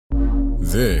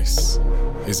This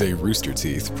is a Rooster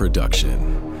Teeth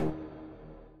production.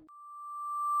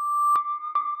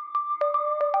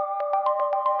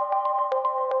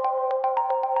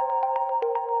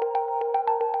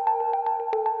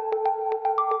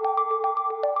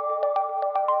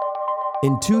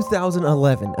 In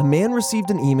 2011, a man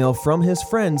received an email from his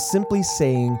friend simply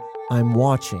saying, "I'm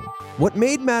watching." What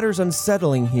made matters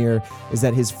unsettling here is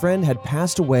that his friend had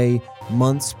passed away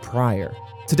months prior.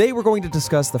 Today we're going to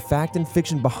discuss the fact and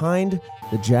fiction behind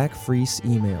the Jack Froese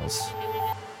emails.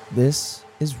 This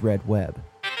is Red Web.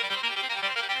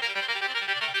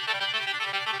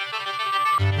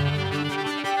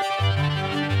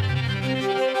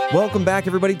 Welcome back,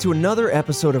 everybody, to another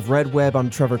episode of Red Web. I'm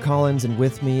Trevor Collins, and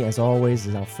with me, as always,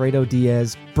 is Alfredo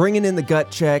Diaz, bringing in the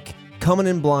gut check, coming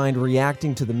in blind,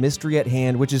 reacting to the mystery at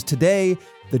hand, which is today,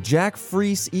 the Jack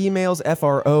Froese emails,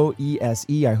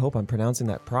 F-R-O-E-S-E. I hope I'm pronouncing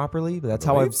that properly, but that's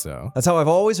how I've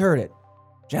always heard it.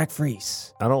 Jack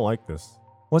Froese. I don't like this.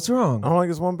 What's wrong? I don't like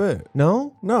this one bit.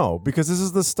 No? No, because this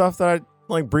is the stuff that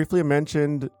I briefly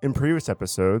mentioned in previous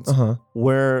episodes,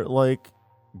 where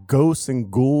ghosts and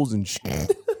ghouls and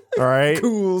shit. All right,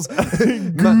 Ghouls.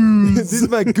 This is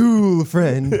my ghoul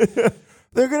friend.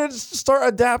 They're gonna start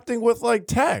adapting with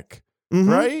tech,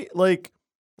 right?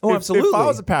 Absolutely. If I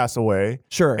was to pass away,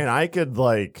 Sure. and I could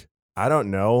I don't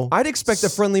know, I'd expect a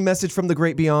friendly message from the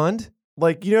great beyond.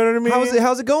 you know what I mean?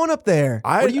 How's it going up there?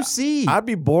 What do you see? I'd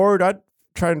be bored. I'd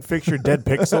try and fix your dead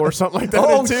pixel or something like that.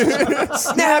 Oh,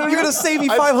 snap! You're gonna save me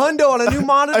 $500 on a new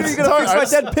monitor. You're gonna fix my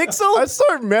dead pixel. I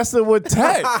start messing with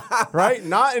tech, right?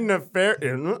 Not in a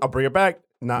I'll bring it back.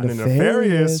 Not in a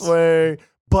nefarious way,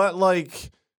 but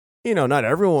not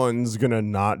everyone's gonna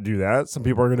not do that. Some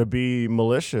people are gonna be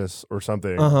malicious or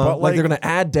something. But they're gonna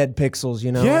add dead pixels.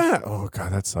 Yeah. Oh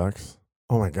god, that sucks.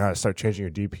 Oh my god, start changing your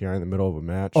DPI in the middle of a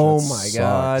match. Oh my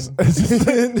god.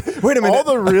 Wait a minute. All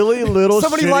the really little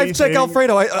Somebody live check things.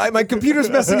 Alfredo. My computer's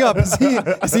messing up. Is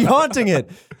he haunting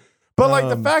it?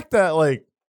 But the fact that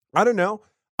I don't know.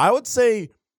 I would say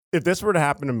if this were to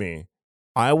happen to me,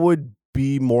 I would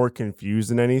be more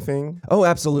confused than anything. Oh,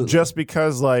 absolutely. Just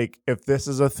because if this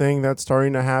is a thing that's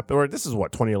starting to happen, or this is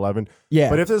 2011. Yeah.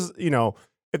 But if this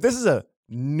is a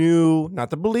new, not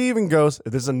to believe in ghosts,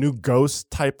 if this is a new ghost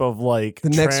type of the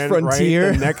trend, next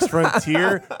frontier, right? The next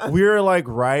frontier, we're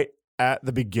right at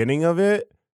the beginning of it.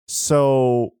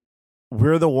 So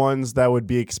we're the ones that would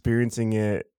be experiencing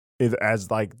it as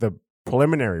the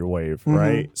preliminary wave,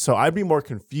 right? So I'd be more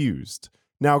confused.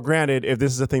 Now, granted, if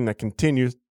this is a thing that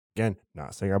continues, again,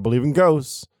 not saying I believe in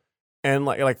ghosts, and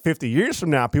 50 years from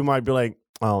now, people might be like,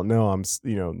 oh no, I'm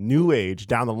new age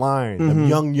down the line. The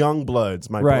young bloods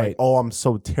might be like, oh, I'm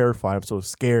so terrified, I'm so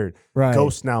scared. Right.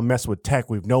 Ghosts now mess with tech.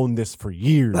 We've known this for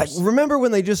years. Remember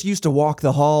when they just used to walk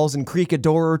the halls and creak a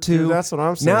door or two? Dude, that's what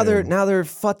I'm saying. Now they're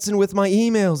futzing with my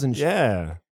emails and shit.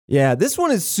 Yeah. Yeah, this one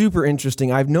is super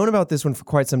interesting. I've known about this one for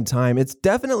quite some time. It's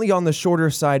definitely on the shorter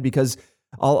side because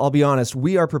I'll be honest,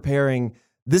 we are preparing.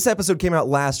 This episode came out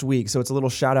last week, so it's a little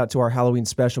shout out to our Halloween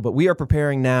special, but we are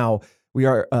preparing now. We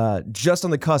are just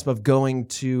on the cusp of going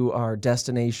to our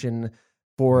destination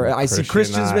for, I see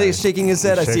Christian's shaking his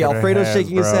head. I see Alfredo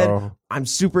shaking his head. I'm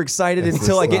super excited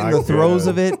until I get in the throes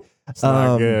of it. It's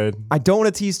not good. I don't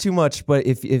want to tease too much, but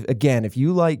if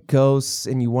you like ghosts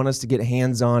and you want us to get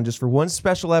hands-on just for one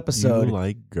special episode. You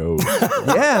like ghosts.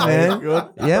 Yeah, man.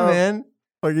 Yeah, man.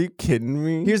 Are you kidding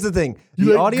me? Here's the thing. You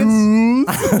The like audience,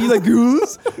 ghouls? you like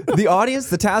ghouls? The audience,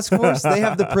 the task force, they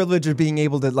have the privilege of being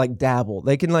able to dabble.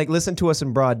 They can listen to us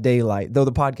in broad daylight, though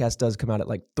the podcast does come out at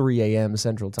 3 a.m.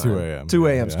 Central Time. 2 a.m. 2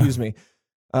 a.m., excuse me.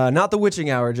 Not the witching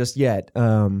hour just yet.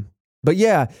 But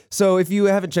yeah, so if you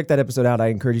haven't checked that episode out, I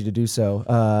encourage you to do so.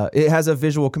 It has a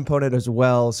visual component as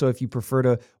well, so if you prefer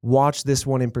to watch this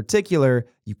one in particular,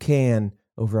 you can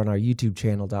over on our YouTube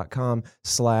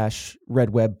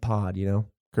channel.com/redwebpod,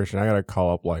 Christian, I gotta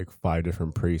call up 5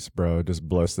 different priests, bro. Just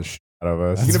bless the shit out of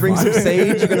us. You're gonna bring some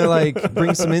sage. You're gonna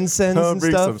bring some incense and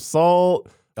bring stuff. some salt.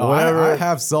 Whatever. I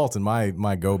have salt in my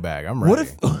go bag. I'm ready.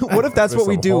 What if that's what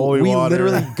we do? holy We water.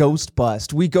 literally ghost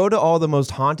bust. We go to all the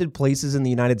most haunted places in the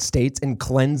United States and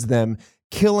cleanse them,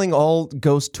 killing all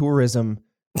ghost tourism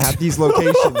at these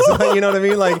locations. You know what I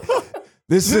mean?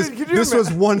 This was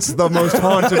once the most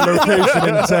haunted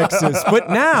location in Texas, but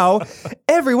now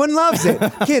Everyone loves it.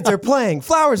 Kids are playing,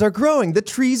 flowers are growing, the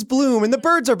trees bloom, and the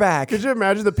birds are back. Could you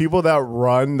imagine the people that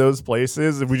run those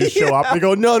places if we just show up and they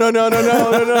go, no.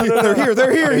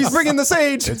 They're here. He's bringing the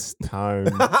sage. It's time.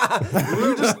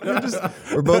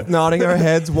 We're both nodding our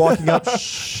heads, walking up.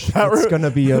 Shh, it's going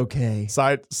to be okay.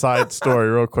 Side story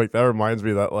real quick. That reminds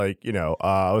me that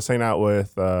I was hanging out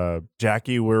with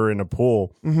Jackie. We were in a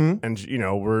pool and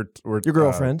we're your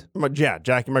girlfriend.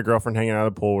 Jackie, my girlfriend, hanging out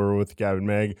at the pool. We were with Gab and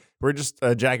Meg. We're just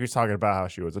Jackie was talking about how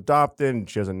she was adopted and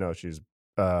she doesn't know she's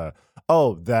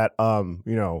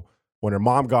when her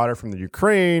mom got her from the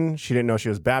Ukraine, she didn't know she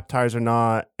was baptized or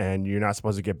not, and you're not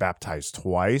supposed to get baptized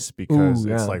twice because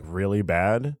it's like really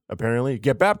bad. Apparently, you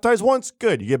get baptized once,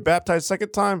 good. You get baptized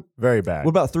second time, very bad. What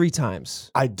about 3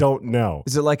 times? I don't know.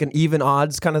 Is it like an even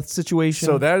odds kind of situation?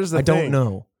 So that is the thing. I don't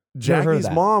know. Jackie's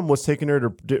mom was taking her to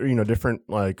different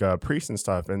priests and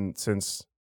stuff, and since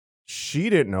she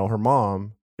didn't know her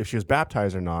mom if she was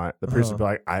baptized or not, the priest would be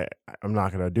like, I'm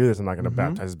not going to do this. I'm not going to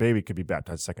baptize this baby. It could be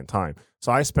baptized a second time.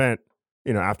 So I spent,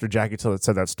 after Jackie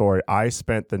said that story, I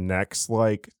spent the next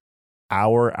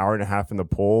hour and a half in the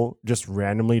pool, just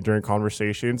randomly during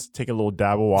conversations, taking a little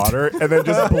dab of water and then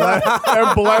just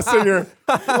blessing her,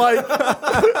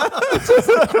 just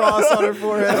a cross on her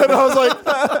forehead.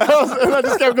 And I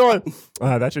just kept going,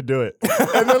 that should do it.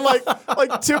 And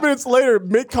then 2 minutes later,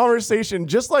 mid conversation,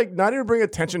 just not even bring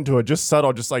attention to it, just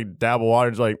subtle, just dab of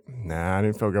water, just nah, I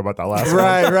didn't feel good about that last one.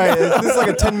 Right. This is like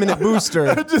a 10-minute booster.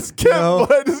 I just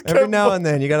kept, every now and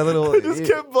then you got a little. I just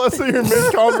kept blessing her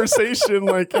mid conversation,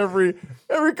 every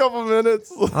couple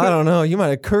minutes. I don't know. You might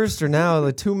have cursed her now.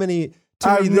 Too many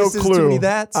I have no clue. Too many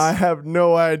that's. I have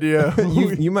no idea.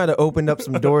 You might have opened up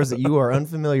some doors that you are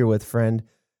unfamiliar with, friend.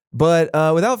 But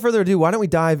without further ado, why don't we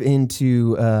dive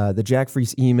into the Jack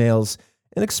Froese emails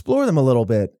and explore them a little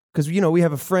bit? Because we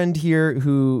have a friend here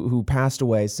who passed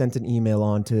away, sent an email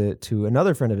on to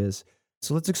another friend of his.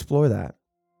 So let's explore that.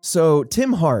 So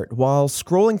Tim Hart, while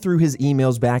scrolling through his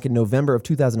emails back in November of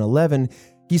 2011,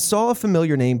 he saw a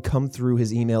familiar name come through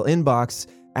his email inbox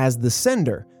as the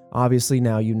sender. Obviously,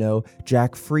 now you know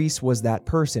Jack Froese was that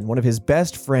person, one of his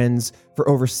best friends for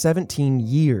over 17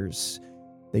 years.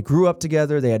 They grew up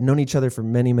together. They had known each other for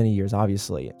many, many years,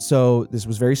 obviously. So this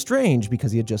was very strange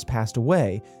because he had just passed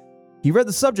away. He read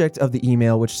the subject of the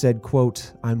email, which said,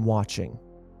 quote, "I'm watching."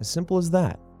 As simple as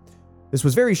that. This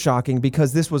was very shocking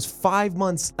because this was 5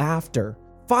 months after,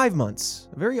 5 months,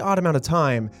 a very odd amount of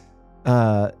time,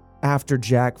 after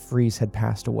Jack Froese had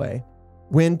passed away.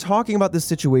 When talking about this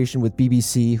situation with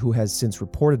BBC, who has since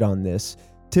reported on this,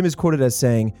 Tim is quoted as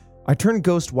saying, "I turned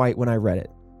ghost white when I read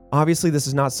it. Obviously, this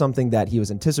is not something that he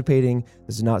was anticipating.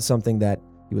 This is not something that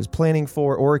he was planning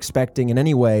for or expecting in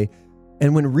any way.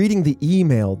 And when reading the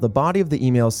email, the body of the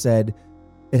email said,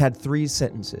 it had 3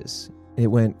 sentences. It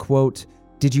went, quote,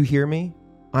 'Did you hear me?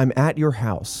 I'm at your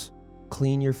house.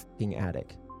 Clean your fucking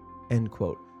attic.' End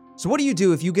quote." So what do you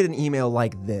do if you get an email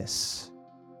like this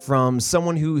from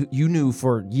someone who you knew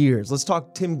for years? Let's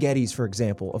talk Tim Geddes, for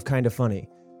example, of Kinda Funny.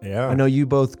 Yeah. I know you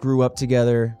both grew up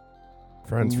together.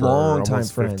 Friends for Long time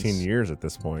almost 15 friends. years at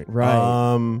this point. Right.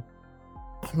 I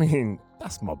mean,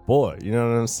 that's my boy. You know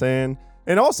what I'm saying?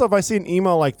 And also, if I see an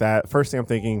email like that, first thing I'm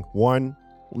thinking, 1,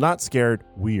 not scared,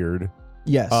 weird.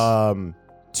 Yes.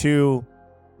 2,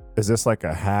 is this like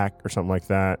a hack or something like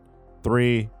that?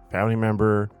 3, family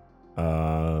member,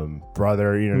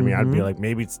 brother. You know what I mean? I'd be like,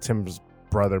 maybe it's Tim's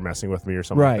brother messing with me or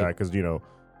something like that, because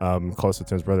I'm close to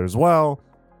Tim's brother as well.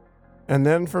 And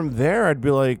then from there, I'd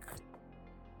be like,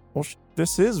 well,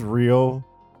 this is real.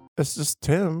 It's just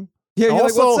Tim. Yeah, you're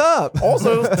also, like, what's up?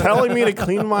 Also telling me to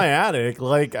clean my attic.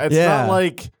 It's not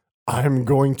like I'm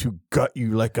going to gut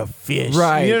you like a fish.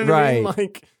 Right, you know what I mean?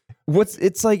 right.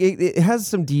 It's like it has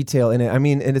some detail in it. I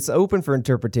mean, and it's open for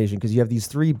interpretation because you have these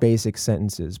 3 basic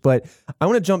sentences. But I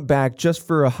want to jump back just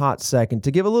for a hot second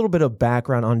to give a little bit of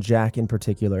background on Jack in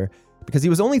particular, because he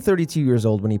was only 32 years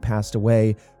old when he passed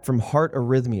away from heart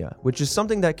arrhythmia, which is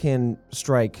something that can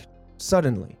strike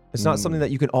suddenly. It's not something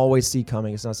that you can always see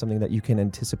coming. It's not something that you can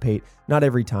anticipate. Not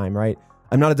every time, right?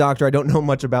 I'm not a doctor. I don't know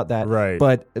much about that. Right.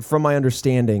 But from my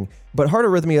understanding, heart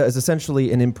arrhythmia is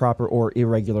essentially an improper or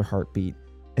irregular heartbeat.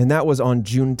 And that was on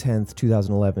June 10th,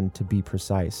 2011, to be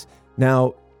precise.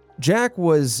 Now, Jack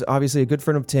was obviously a good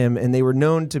friend of Tim, and they were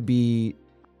known to be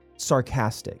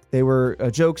sarcastic. They were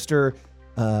a jokester,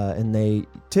 and they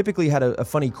typically had a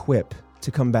funny quip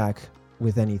to come back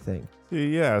with anything.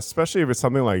 Yeah, especially if it's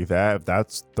something like that. If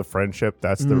that's the friendship,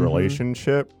 that's the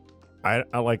relationship. I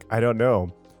don't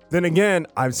know. Then again,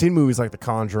 I've seen movies like The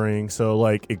Conjuring, so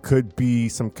it could be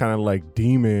some kind of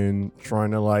demon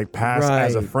trying to pass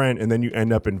as a friend, and then you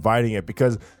end up inviting it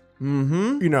because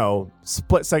Mm-hmm. you know,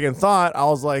 split second thought, I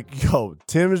was like, yo,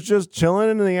 Tim's just chilling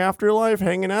in the afterlife,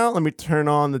 hanging out. Let me turn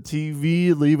on the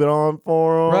TV, leave it on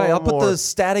for him. Right, I'll put the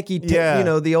staticky,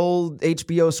 the old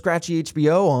HBO, scratchy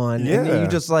HBO on, and you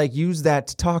just like use that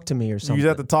to talk to me or something. You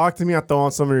have to talk to me. I throw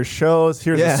on some of your shows.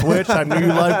 Here's the Switch. I know you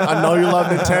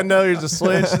love Nintendo. Here's the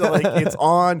Switch. Like it's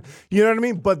on. You know what I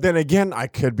mean? But then again, I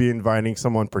could be inviting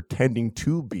someone pretending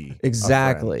to be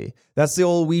exactly. That's the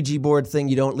old Ouija board thing.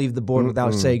 You don't leave the board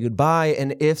without saying goodbye.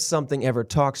 And if something ever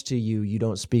talks to you, you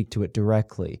don't speak to it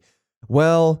directly.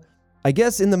 Well, I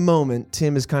guess in the moment,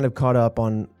 Tim is kind of caught up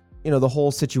on, the whole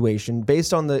situation.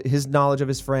 Based on his knowledge of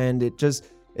his friend,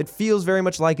 it feels very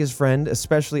much like his friend,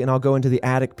 especially, and I'll go into the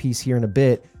attic piece here in a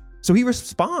bit. So he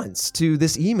responds to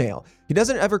this email. He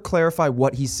doesn't ever clarify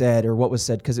what he said or what was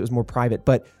said because it was more private,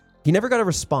 but he never got a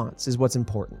response is what's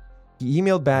important. He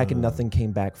emailed back and nothing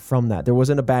came back from that. There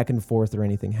wasn't a back and forth or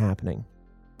anything happening.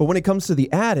 But when it comes to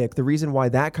the attic, the reason why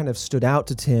that kind of stood out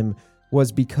to Tim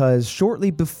was because shortly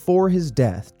before his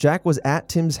death, Jack was at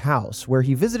Tim's house where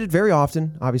he visited very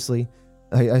often. Obviously,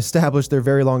 I established they're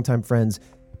very long-time friends.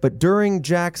 But during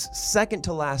Jack's second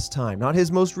to last time, not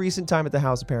his most recent time at the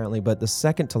house apparently, but the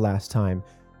second to last time,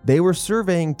 they were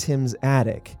surveying Tim's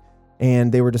attic.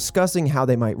 And they were discussing how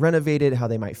they might renovate it, how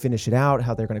they might finish it out,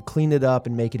 how they're going to clean it up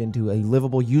and make it into a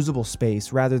livable, usable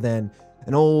space rather than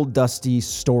an old, dusty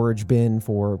storage bin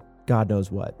for God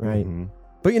knows what, right? Mm-hmm.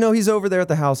 But he's over there at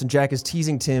the house and Jack is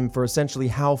teasing Tim for essentially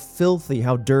how filthy,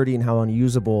 how dirty, and how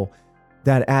unusable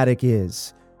that attic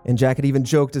is. And Jack had even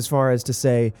joked as far as to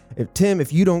say,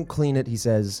 if you don't clean it, he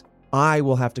says, I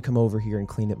will have to come over here and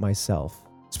clean it myself.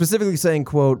 Specifically saying,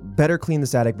 quote, better clean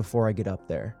this attic before I get up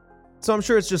there. So I'm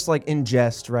sure it's just like in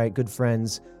jest, right? Good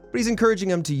friends. But he's encouraging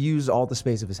him to use all the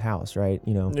space of his house, right?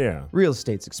 Yeah. Real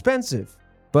estate's expensive.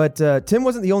 But Tim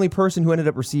wasn't the only person who ended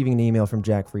up receiving an email from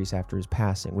Jack Froese after his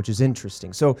passing, which is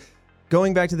interesting. So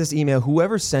going back to this email,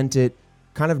 whoever sent it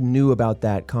kind of knew about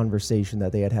that conversation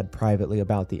that they had privately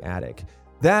about the attic.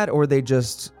 That, or they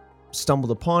just stumbled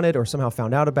upon it or somehow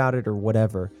found out about it or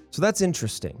whatever. So that's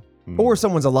interesting. Or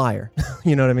someone's a liar.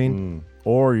 You know what I mean?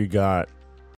 Or you got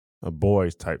a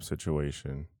boys type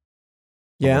situation.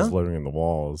 Yeah. Almost living in the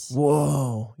walls.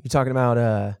 Whoa. You talking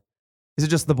about, is it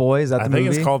just The Boy? Is that the movie? I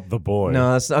think it's called The Boy.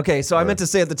 No, that's okay. So I meant to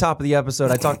say at the top of the episode,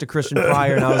 I talked to Christian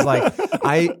Pryor and I was like,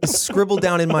 I scribbled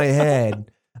down in my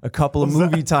head a couple of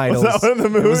movie titles. Was that one of the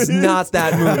movies? It was not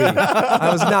that movie.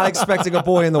 I was not expecting A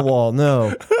Boy in the Wall.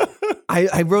 No.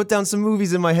 I wrote down some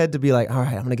movies in my head to be like, all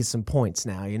right, I'm going to get some points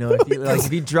now. If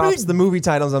he drops the movie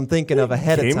titles I'm thinking of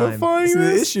ahead of time. So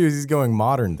the issue is he's going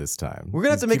modern this time. We're going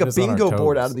to have to make a bingo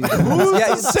board out of these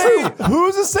movies.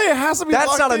 Who's to say it has to be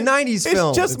That's not a 90s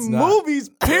film. It's just movies,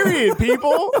 period,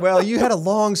 people. Well, you had a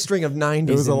long string of 90s.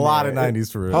 There was a lot of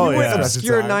 90s for you went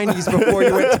obscure 90s before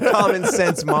you went to common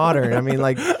sense modern. I mean,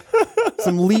 like,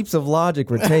 some leaps of logic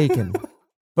were taken.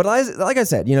 But like I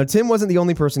said, Tim wasn't the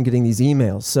only person getting these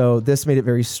emails, so this made it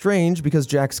very strange because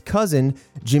Jack's cousin,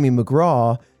 Jimmy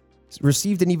McGraw,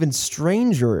 received an even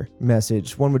stranger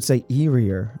message, one would say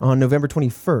eerier, on November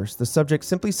 21st. The subject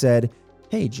simply said,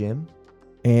 "Hey, Jim."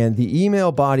 And the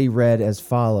email body read as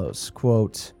follows,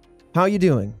 quote, "How you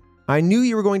doing? I knew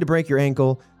you were going to break your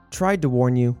ankle, tried to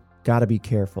warn you, gotta be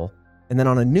careful." And then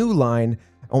on a new line,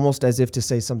 almost as if to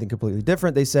say something completely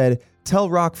different, they said, "Tell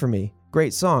Rock for me.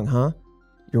 Great song, huh?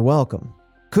 You're welcome."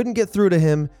 Couldn't get through to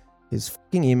him. His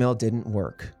fucking email didn't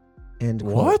work. End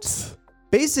quote. What?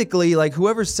 Basically, like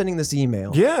whoever's sending this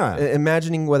email,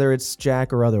 imagining whether it's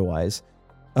Jack or otherwise,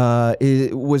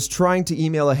 was trying to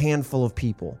email a handful of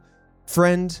people.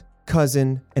 Friend,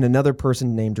 cousin, and another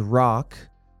person named Rock.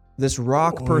 This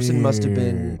Rock person must have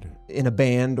been in a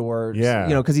band or,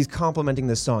 because he's complimenting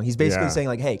this song. He's basically saying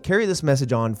like, hey, carry this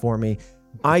message on for me.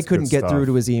 I couldn't get through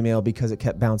to his email because it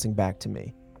kept bouncing back to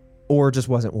me. Or just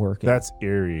wasn't working. That's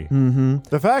eerie. Mm-hmm.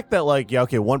 The fact that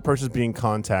one person's being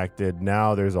contacted,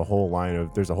 now there's a whole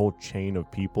chain of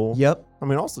people. Yep. I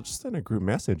mean, also just send a group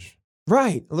message.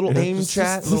 Right. A little AIM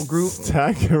chat, a little group.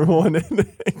 Tag everyone in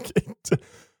it.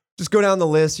 Just go down the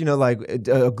list, like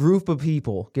a group of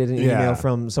people get an email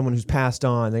from someone who's passed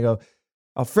on. They go,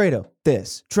 Alfredo,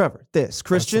 this. Trevor, this.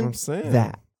 Christian,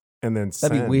 that. And then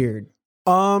that'd be weird.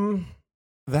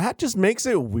 That just makes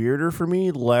it weirder for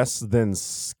me, less than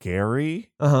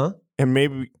scary. Uh-huh. And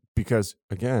maybe because,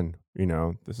 again,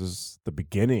 this is the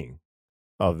beginning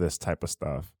of this type of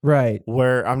stuff. Right.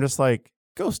 Where I'm just like,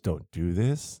 ghosts don't do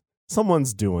this.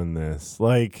 Someone's doing this.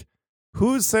 Like,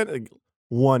 who's sent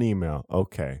one email?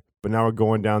 Okay. But now we're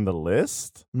going down the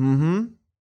list. Mm-hmm.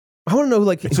 I want to know,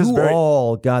 who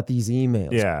all got these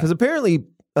emails. Yeah. Because apparently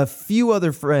a few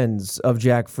other friends of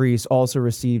Jack Froese also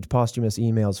received posthumous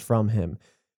emails from him.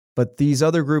 But these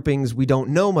other groupings we don't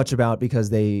know much about because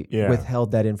they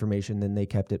withheld that information and they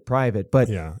kept it private. But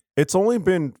it's only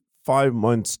been 5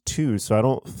 months too, so I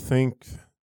don't think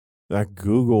that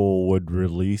Google would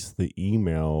release the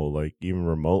email like even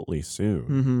remotely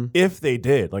soon. If they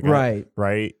did, like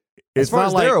right. It's as far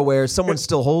as they're aware, someone's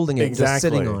still holding it, exactly. just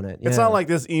sitting on it. It's not like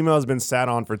this email has been sat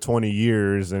on for 20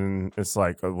 years and it's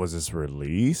like, was this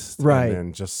released? Right. And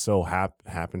then just so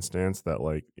happenstance that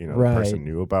like, the right. person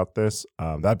knew about this.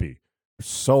 That'd be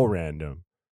so random.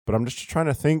 But I'm just trying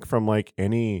to think from like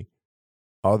any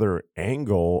other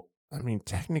angle. I mean,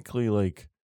 technically, like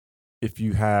if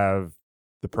you have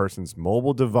the person's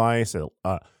mobile device,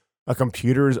 a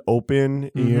computer is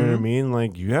open, you know what I mean?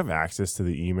 Like you have access to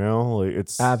the email. Like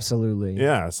it's absolutely,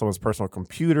 someone's personal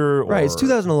computer. Right. It's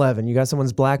 2011. You got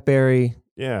someone's BlackBerry.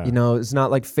 Yeah. It's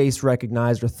not like face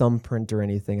recognized or thumbprint or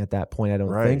anything at that point. I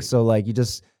don't think so. Like you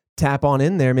just tap on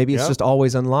in there. Maybe it's just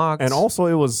always unlocked. And also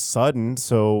it was sudden.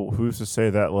 So who's to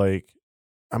say that like,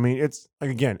 I mean, it's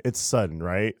sudden,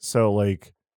 right? So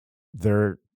like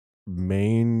their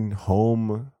main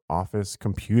home office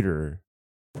computer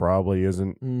probably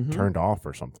isn't turned off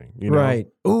or something, Right.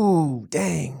 Ooh,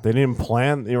 dang. They didn't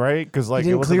plan, right? Because like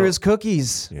he didn't clear his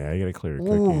cookies. Yeah, you gotta clear your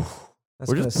cookies.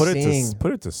 That's or just put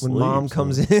it to sleep. When mom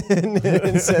comes in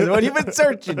and says, "What have you been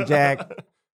searching, Jack?"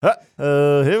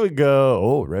 Here we go.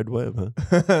 Oh, red web.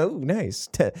 Huh? Oh, nice.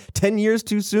 10 years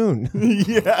too soon.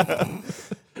 Yeah.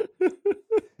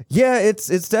 Yeah, it's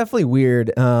definitely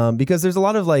weird because there's a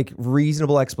lot of like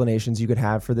reasonable explanations you could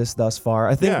have for this thus far.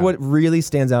 I think what really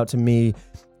stands out to me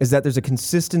is that there's a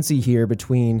consistency here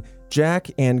between Jack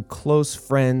and close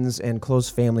friends and close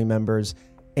family members.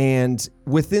 And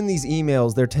within these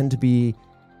emails, there tend to be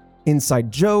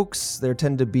inside jokes. There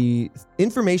tend to be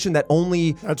information that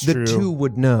only the two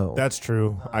would know. That's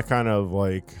true. I kind of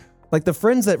like the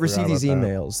friends that receive these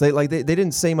emails. They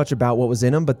didn't say much about what was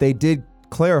in them, but they did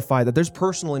clarify that there's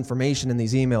personal information in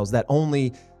these emails that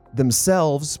only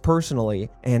themselves personally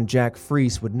and Jack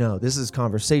Froese would know. This is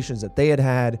conversations that they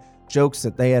had, jokes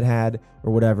that they had,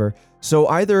 or whatever. So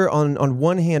either on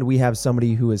one hand, we have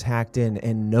somebody who is hacked in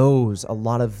and knows a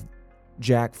lot of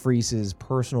Jack Froese's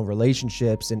personal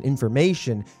relationships and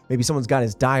information. Maybe someone's got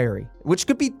his diary, which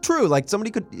could be true. Like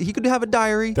he could have a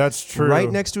diary. That's true. Right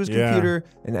next to his computer.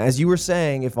 And as you were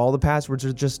saying, if all the passwords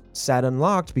are just sat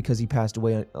unlocked because he passed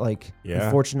away,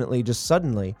 unfortunately, just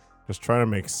suddenly. Just trying to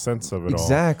make sense of it all.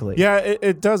 Exactly. Yeah,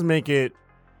 it does make it,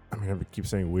 I mean, I keep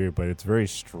saying weird, but it's very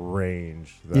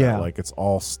strange that like it's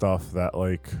all stuff that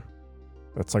like,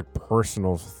 that's like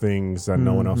personal things that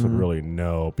no one else would really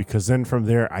know. Because then from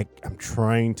there, I'm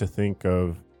trying to think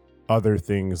of other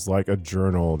things like a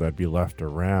journal that'd be left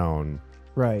around.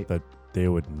 Right. That they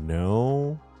would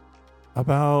know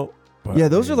about. But yeah,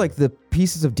 those are like the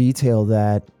pieces of detail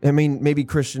that, I mean, maybe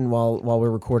Christian, while we're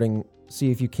recording,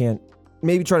 see if you can't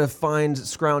maybe try to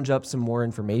scrounge up some more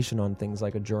information on things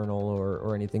like a journal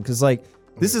or anything. Because like,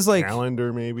 this is like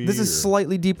calendar, maybe. This is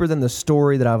slightly deeper than the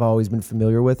story that I've always been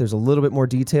familiar with. There's a little bit more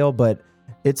detail, but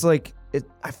it's like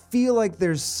I feel like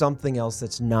there's something else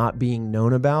that's not being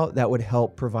known about that would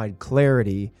help provide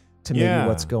clarity to maybe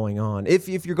what's going on. If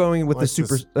you're going with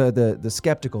the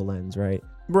skeptical lens, right?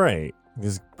 Right.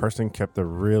 This person kept a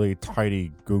really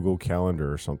tidy Google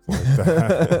Calendar or something like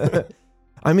that.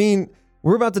 I mean,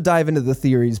 we're about to dive into the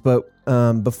theories, but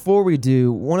before we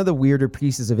do, one of the weirder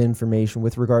pieces of information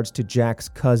with regards to Jack's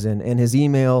cousin and his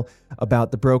email about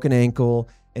the broken ankle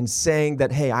and saying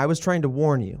that, hey, I was trying to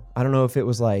warn you. I don't know if it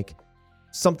was like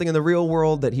something in the real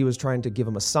world that he was trying to give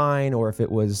him a sign or if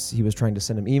it was he was trying to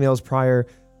send him emails prior,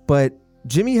 but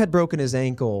Jimmy had broken his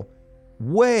ankle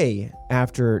way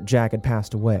after Jack had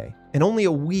passed away and only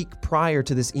a week prior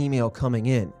to this email coming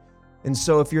in. And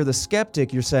so if you're the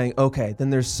skeptic, you're saying, okay,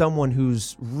 then there's someone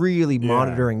who's really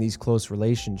monitoring these close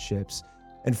relationships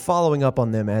and following up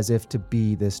on them as if to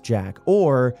be this Jack.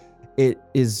 Or it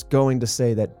is going to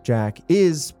say that Jack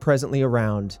is presently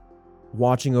around,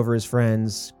 watching over his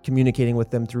friends, communicating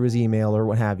with them through his email or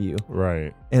what have you.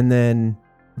 Right. And then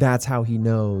that's how he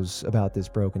knows about this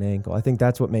broken ankle. I think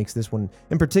that's what makes this one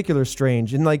in particular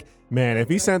strange. And like, man, if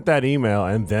he sent that email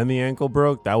and then the ankle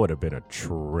broke, that would have been a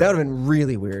trip. That would have been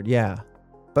really weird, yeah.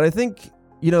 But I think,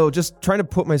 just trying to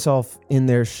put myself in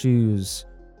their shoes,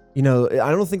 I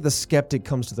don't think the skeptic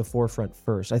comes to the forefront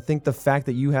first. I think the fact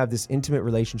that you have this intimate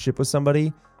relationship with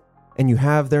somebody and you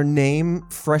have their name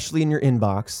freshly in your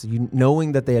inbox,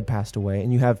 knowing that they had passed away,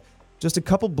 and you have just a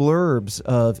couple blurbs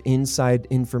of inside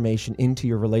information into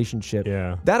your relationship.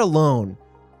 Yeah. That alone,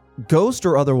 ghost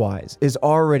or otherwise, is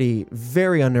already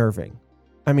very unnerving.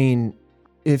 I mean,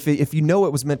 if you know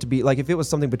it was meant to be, like if it was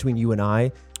something between you and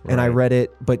I, and I Right. read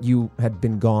it, but you had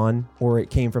been gone or it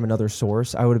came from another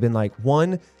source, I would have been like,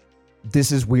 one,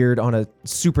 this is weird on a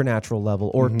supernatural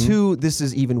level, or two, this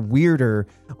is even weirder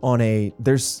on a,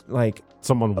 there's like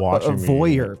Someone a watching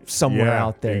voyeur somewhere Yeah,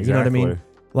 out there. You know what I mean? exactly.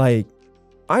 Like,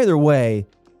 either way,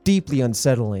 deeply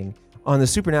unsettling. On the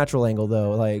supernatural angle,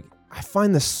 though, like, I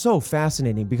find this so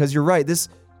fascinating because you're right. This,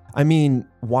 I mean,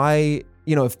 why,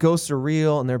 if ghosts are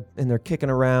real and they're kicking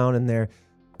around and they're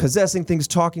possessing things,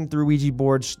 talking through Ouija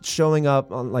boards, showing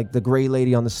up on like the gray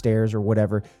lady on the stairs or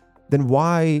whatever, then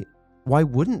why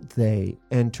wouldn't they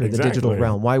enter the digital Exactly.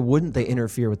 realm? Why wouldn't they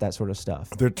interfere with that sort of stuff?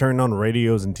 They're turned on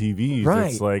radios and TVs.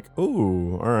 Right. It's like,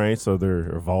 ooh, all right. So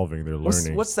they're evolving. They're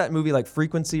learning. What's that movie like,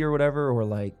 Frequency or whatever? Or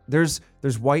like there's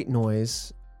White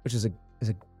Noise, which is a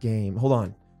game. Hold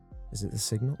on, is it The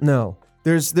Signal? No,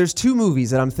 there's two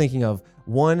movies that I'm thinking of.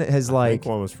 One has I like think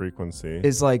one was Frequency.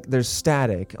 is like there's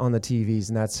static on the TVs,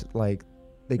 and that's like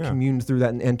they commune through that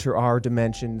and enter our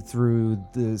dimension through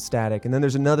the static. And then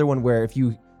there's another one where if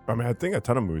you I think a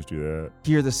ton of movies do that.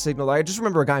 hear the signal, I just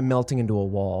remember a guy melting into a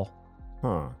wall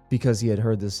Huh. because he had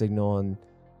heard the signal, and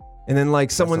then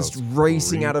like someone's sounds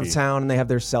racing out of creepy. town and they have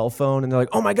their cell phone and they're like,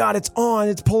 oh my God, it's on,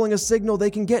 it's pulling a signal,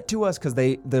 they can get to us, because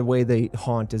the way they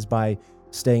haunt is by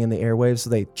staying in the airwaves, so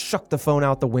they chuck the phone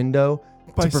out the window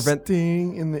By to prevent.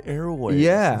 staying in the airways.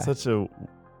 Yeah. It's such a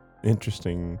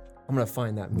interesting. I'm gonna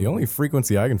find that movie. The only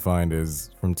frequency I can find is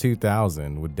from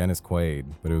 2000 with Dennis Quaid,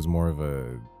 but it was more of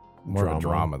a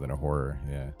drama than a horror.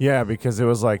 Yeah, Yeah, because it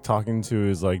was like talking to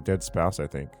his like dead spouse, I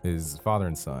think. his father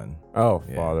and son. Oh,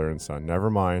 Yeah. father and son. Never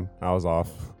mind. I was off.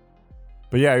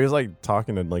 But yeah, he was like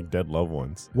talking to like dead loved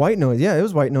ones. White Noise. Yeah, it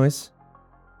was White Noise.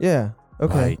 Yeah.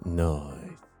 Okay. White noise.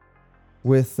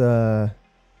 With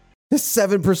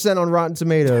 7% on Rotten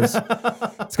Tomatoes.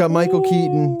 It's got Michael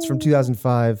Keaton. It's from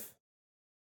 2005.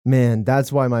 Man,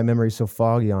 that's why my memory's so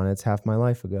foggy on it. It's half my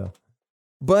life ago.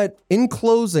 But in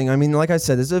closing, I mean, like I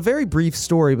said, this is a very brief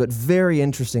story, but very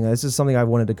interesting. This is something I've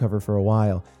wanted to cover for a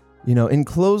while. In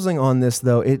closing on this,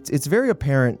 though, it's very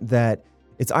apparent that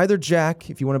it's either Jack,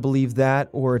 if you want to believe that,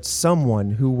 or it's someone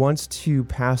who wants to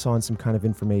pass on some kind of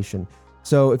information.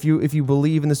 So if you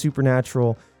believe in the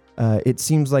supernatural, it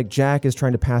seems like Jack is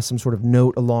trying to pass some sort of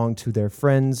note along to their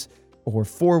friends, or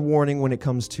forewarning when it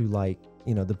comes to like,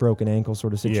 the broken ankle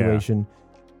sort of situation.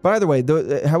 But either way,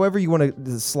 however you want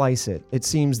to slice it, it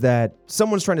seems that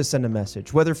someone's trying to send a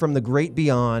message, whether from the great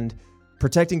beyond,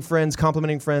 protecting friends,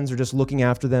 complimenting friends, or just looking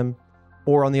after them,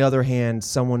 or on the other hand,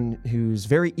 someone who's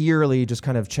very eerily just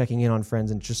kind of checking in on friends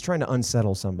and just trying to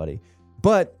unsettle somebody.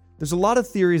 But there's a lot of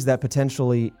theories that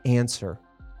potentially answer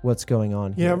what's going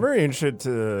on here. Yeah, I'm very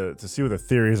interested to see what the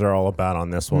theories are all about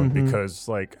on this one, because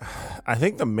like I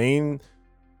think the main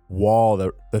wall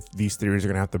that these theories are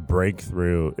going to have to break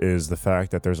through is the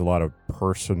fact that there's a lot of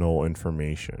personal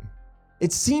information.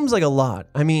 It seems like a lot.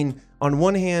 I mean, on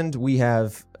one hand, we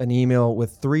have an email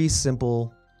with 3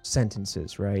 simple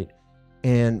sentences, right?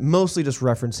 And mostly just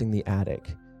referencing the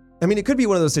attic. I mean, it could be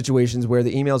one of those situations where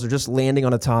the emails are just landing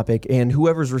on a topic and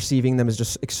whoever's receiving them is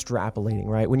just extrapolating,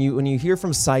 right? When you hear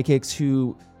from psychics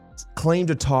who claim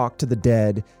to talk to the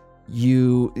dead,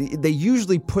 they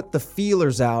usually put the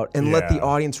feelers out and let the Yeah.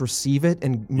 audience receive it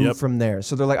and move Yep. from there.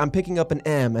 So they're like, I'm picking up an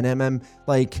M,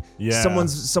 like Yeah.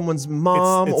 someone's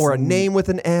mom, It's- or a name with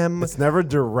an M. It's never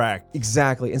direct.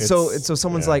 Exactly. And so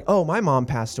someone's yeah. like, oh, my mom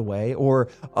passed away, or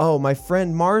oh, my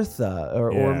friend Martha,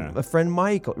 or Yeah. a friend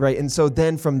Michael, right? And so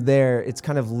then from there, it's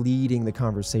kind of leading the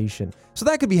conversation. So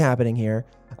that could be happening here.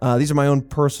 These are my own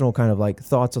personal kind of like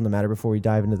thoughts on the matter before we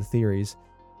dive into the theories.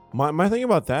 My thing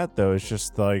about that though is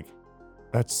just like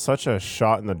that's such a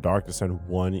shot in the dark to send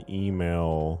one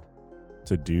email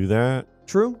to do that.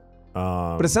 True.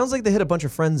 But it sounds like they hit a bunch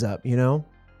of friends up, and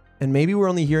maybe we're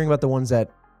only hearing about the ones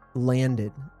that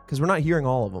landed, because we're not hearing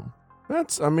all of them.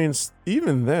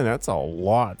 Even then, that's a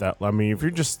lot. If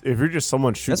you're just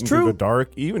someone shooting true. through the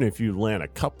dark, even if you land a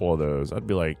couple of those, I'd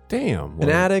be like, damn. An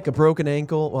attic, a broken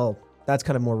ankle. Well, that's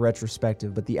kind of more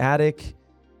retrospective, but the attic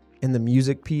and the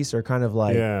music piece are kind of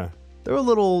like they're a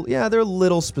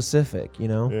little specific,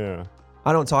 Yeah.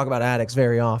 I don't talk about attics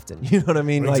very often. You know what I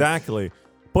mean? Exactly.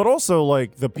 But also,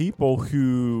 like, the people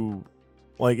who,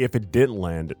 like, if it didn't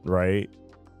land, right,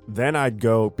 then I'd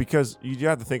go, because you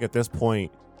have to think at this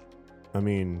point, I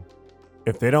mean,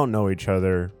 if they don't know each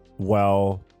other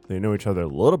well, they know each other a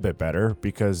little bit better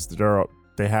because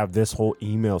they have this whole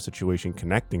email situation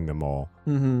connecting them all.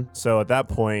 Mm-hmm. So at that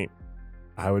point,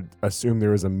 I would assume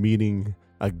there was a meeting,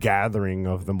 a gathering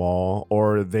of them all,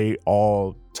 or they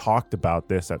all talked about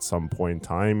this at some point in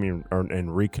time and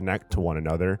reconnect to one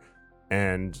another.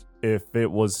 And if it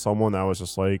was someone that was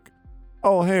just like,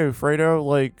 oh, hey, Fredo,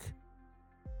 like,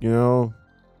 you know,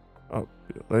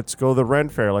 let's go to the Ren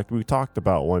Fair like we talked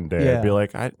about one day. Yeah. I'd be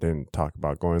like, I didn't talk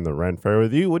about going to the Ren Fair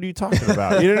with you. What are you talking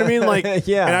about? You know what I mean? Like,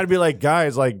 Yeah. And I'd be like,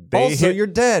 guys, like, they Also, you're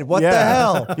dead. What the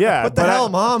hell? Yeah. What the hell,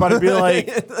 Mom? But I'd be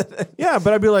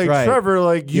like, Right. Trevor,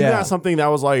 like, you Yeah. got something that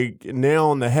was like nail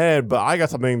on the head, but I got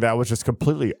something that was just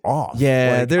completely off.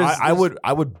 Yeah, Like,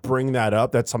 I would bring that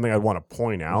up. That's something I'd want to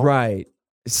point out. Right.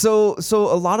 So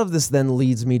a lot of this then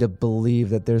leads me to believe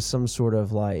that there's some sort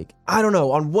of like, I don't know.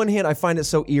 On one hand, I find it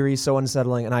so eerie, so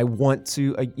unsettling, and I want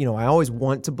to, I always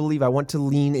want to believe. I want to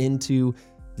lean into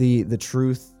the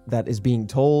truth that is being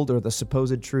told or the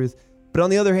supposed truth. But on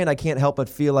the other hand, I can't help but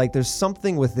feel like there's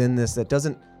something within this that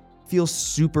doesn't feel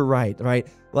super right?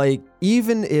 Like,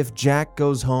 even if Jack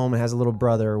goes home and has a little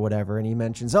brother or whatever, and he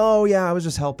mentions, oh yeah, I was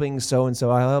just helping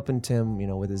so-and-so, I helping Tim,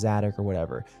 with his attic or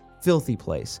whatever. Filthy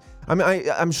place. I mean,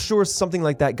 I'm sure something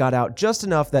like that got out just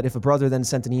enough that if a brother then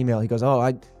sent an email, he goes, oh,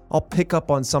 I'll pick up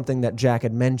on something that Jack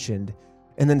had mentioned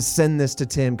and then send this to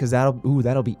Tim because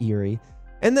that'll be eerie.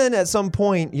 And then at some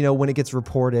point, when it gets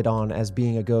reported on as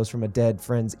being a ghost from a dead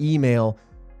friend's email,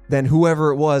 then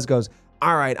whoever it was goes,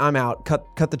 all right, I'm out.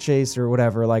 Cut the chase or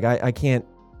whatever. Like, I don't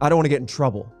want to get in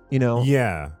trouble,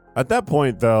 Yeah. At that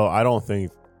point, though, I don't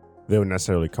think they would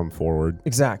necessarily come forward.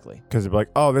 Exactly. Because they'd be like,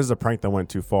 oh, this is a prank that went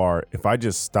too far. If I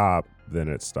just stop, then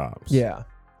it stops. Yeah.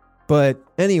 But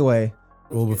anyway.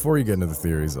 Well, before you get into the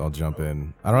theories, I'll jump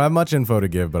in. I don't have much info to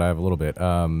give, but I have a little bit.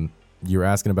 You were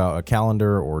asking about a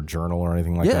calendar or journal or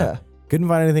anything like that. Couldn't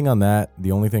find anything on that.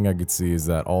 The only thing I could see is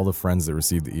that all the friends that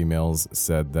received the emails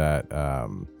said that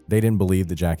they didn't believe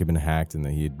that Jack had been hacked and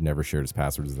that he had never shared his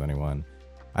passwords with anyone.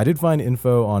 I did find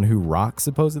info on who Rock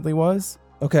supposedly was.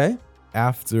 Okay.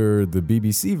 After the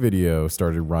BBC video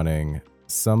started running,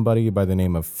 somebody by the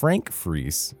name of Frank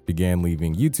Froese began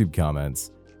leaving YouTube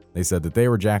comments. They said that they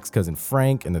were Jack's cousin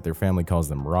Frank and that their family calls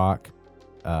them Rock.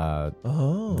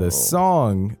 The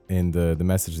song in the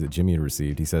message that Jimmy had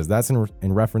received, he says, that's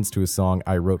in reference to a song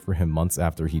I wrote for him months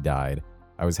after he died.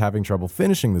 I was having trouble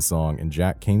finishing the song and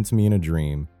Jack came to me in a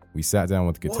dream. We sat down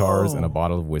with guitars and a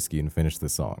bottle of whiskey and finished the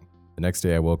song. The next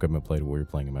day I woke up and played what we were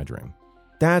playing in my dream.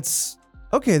 That's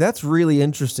really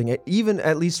interesting. Even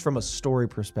at least from a story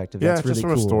perspective. Yeah, that's really just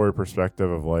from cool. a story perspective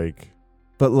of like.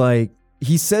 But like,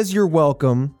 he says you're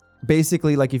welcome.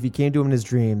 Basically, like if you came to him in his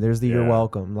dream, there's the you're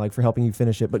welcome, like for helping you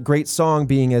finish it. But great song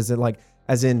being as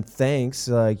in thanks,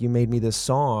 like you made me this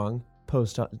song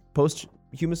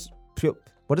posthumous.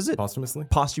 What is it? Posthumously?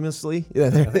 Posthumously. Yeah, I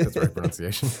think that's the right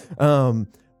pronunciation.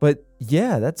 But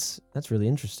yeah, that's really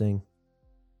interesting.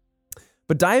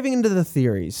 But diving into the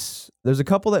theories, there's a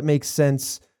couple that make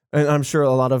sense, and I'm sure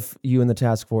a lot of you in the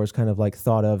task force kind of like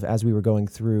thought of as we were going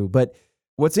through. But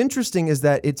what's interesting is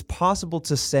that it's possible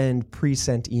to send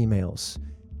pre-sent emails.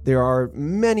 There are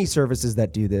many services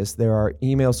that do this. There are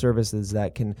email services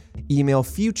that can email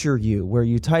future you, where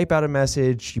you type out a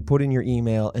message, you put in your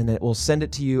email, and it will send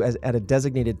it to you at a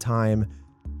designated time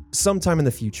sometime in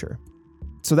the future.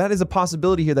 So that is a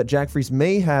possibility here that Jack Froese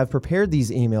may have prepared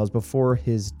these emails before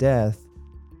his death.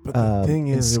 But the thing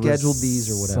is, scheduled these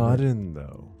or whatever. Sudden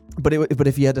though. But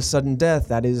if he had a sudden death,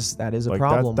 that is a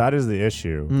problem. That is the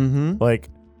issue. Mm-hmm. Like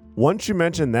once you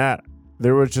mentioned that,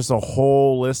 there was just a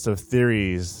whole list of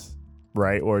theories,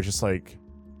 right? Or just like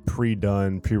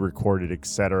pre-done, pre-recorded,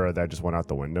 etc. that just went out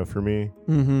the window for me.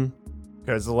 Mm-hmm.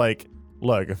 Because like,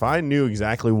 look, if I knew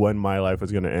exactly when my life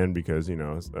was going to end because,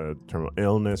 a terminal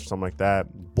illness or something like that,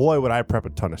 boy, would I prep a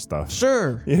ton of stuff.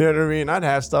 Sure. You know what I mean? I'd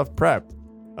have stuff prepped.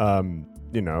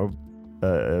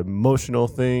 Emotional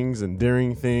things,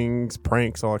 endearing things,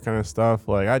 pranks, all that kind of stuff.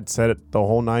 Like, I'd set it the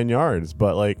whole 9 yards.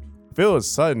 But, like, if it was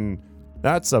sudden,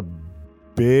 that's a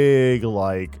big,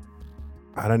 like,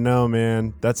 I don't know,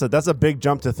 man. That's a big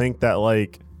jump to think that,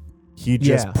 like, he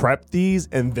just prepped these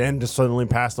and then just suddenly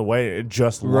passed away. It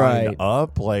just lined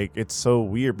up. Like, it's so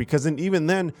weird. Because even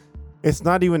then, it's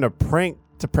not even a prank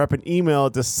to prep an email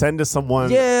to send to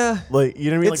someone. Yeah. Like, you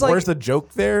know what I mean? Like, where's the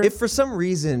joke there? If for some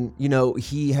reason,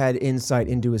 he had insight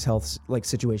into his health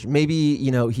situation, maybe,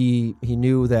 he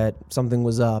knew that something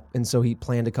was up and so he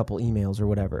planned a couple emails or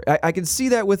whatever. I can see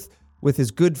that with his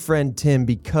good friend Tim,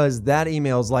 because that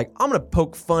email is like, I'm going to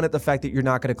poke fun at the fact that you're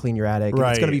not going to clean your attic. Right.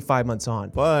 And it's going to be 5 months on.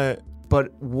 But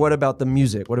what about the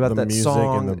music? What about that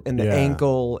song and the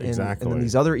ankle and then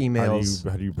these other emails?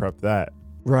 How do you prep that?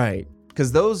 Right.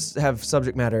 Because those have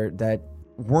subject matter that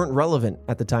weren't relevant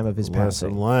at the time of his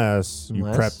passing. Unless you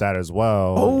prep that as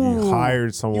well. Oh, you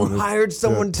hired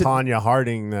someone to Tanya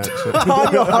Harding that shit.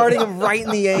 Tanya Harding him right in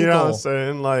the ankle. You know what I'm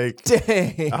saying? Like,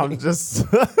 dang. I'm just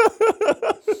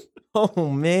Oh,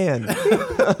 man.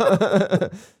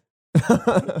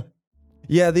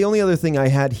 Yeah, the only other thing I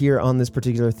had here on this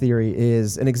particular theory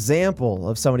is an example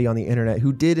of somebody on the internet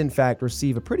who did, in fact,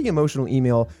 receive a pretty emotional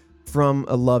email from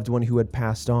a loved one who had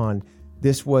passed on.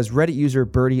 This was Reddit user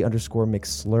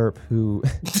Birdie_McSlurp, who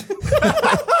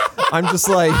I'm just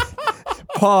like,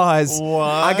 pause. What?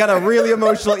 I got a really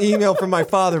emotional email from my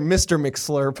father, Mr.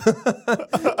 McSlurp.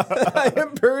 I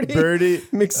am Birdie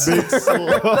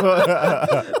McSlurp.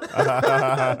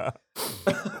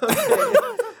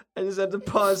 I just had to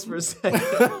pause for a second.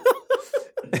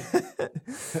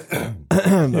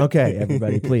 Okay,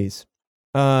 everybody, please.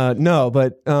 Birdie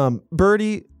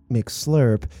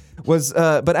McSlurp was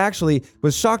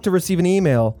shocked to receive an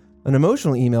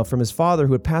emotional email from his father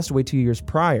who had passed away 2 years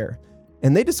prior.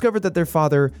 And they discovered that their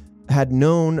father had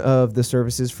known of the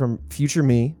services from Future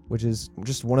Me, which is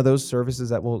just one of those services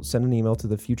that will send an email to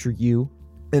the future you.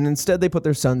 And instead, they put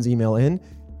their son's email in.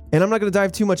 And I'm not going to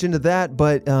dive too much into that,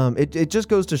 but it just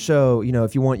goes to show,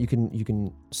 if you want, you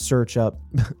can search up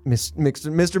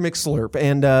Mr. McSlurp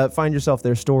and find yourself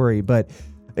their story. But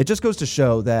it just goes to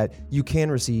show that you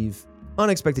can receive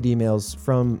unexpected emails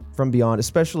from beyond,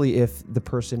 especially if the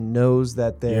person knows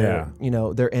that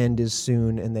their end is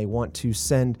soon and they want to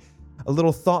send a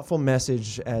little thoughtful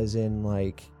message, as in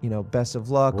best of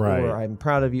luck, right, or I'm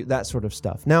proud of you, that sort of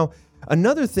stuff. Now,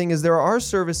 another thing is there are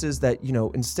services that,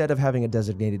 instead of having a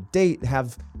designated date,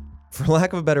 have, for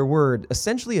lack of a better word,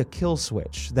 essentially a kill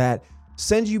switch that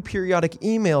sends you periodic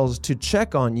emails to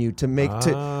check on you so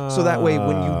that way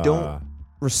when you don't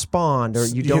respond or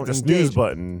you don't hit the engage, snooze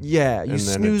button. Yeah, you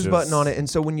snooze button on it, and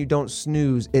so when you don't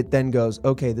snooze, it then goes,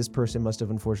 okay, this person must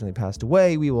have unfortunately passed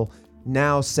away. We will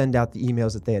now send out the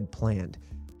emails that they had planned.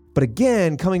 But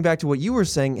again, coming back to what you were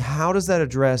saying, how does that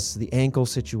address the ankle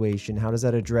situation? How does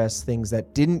that address things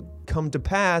that didn't come to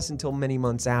pass until many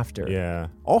months after? Yeah.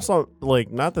 Also,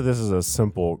 not that this is a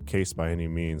simple case by any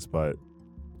means, but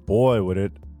boy, would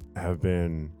it have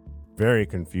been very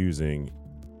confusing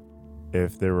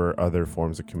if there were other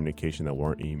forms of communication that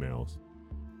weren't emails.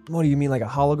 What do you mean, like a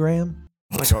hologram?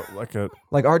 Like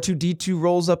Like R2-D2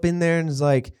 rolls up in there and is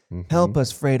like, help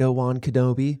us, Fredo Juan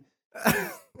Kenobi.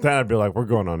 Then I'd be like, we're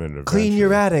going on an adventure. Clean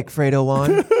your attic, Fredo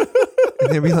Juan. And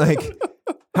they'd be like,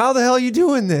 how the hell are you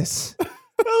doing this?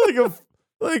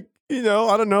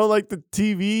 I don't know, like the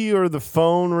TV or the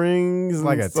phone rings.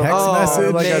 Like a and stuff. text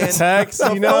message? Like man. a text, The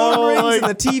phone rings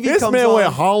and the TV this comes man on.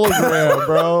 went hologram,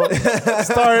 bro.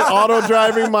 Started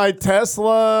auto-driving my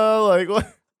Tesla. Like,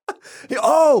 what?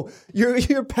 Oh,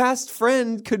 your past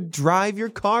friend could drive your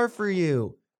car for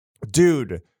you.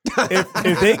 Dude,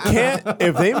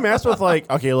 if they mess with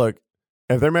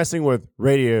if they're messing with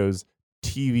radios,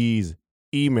 TVs,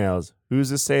 emails, who's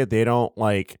to say they don't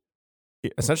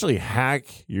essentially hack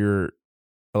your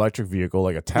electric vehicle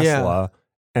like a Tesla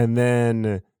and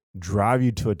then drive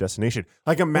you to a destination?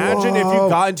 Imagine if you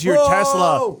got into your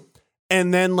Tesla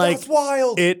and then that's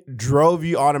wild. it drove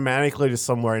you automatically to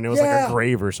somewhere and it was like a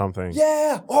grave or something.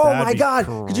 Yeah. Oh That'd my be God.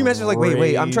 Could you imagine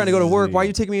wait, I'm trying to go to work. Why are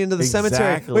you taking me into the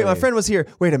cemetery? Exactly. Wait, my friend was here.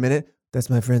 Wait a minute. That's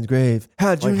my friend's grave.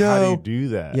 How'd you know? How do you do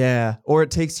that? Yeah. Or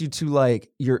it takes you to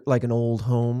your an old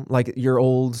home, like your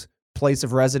old place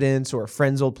of residence or a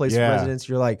friend's old place of residence.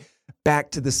 You're like,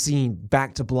 back to the scene,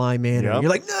 back to Bly Manor. Yep.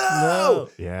 You're like, no.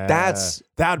 Yeah. That's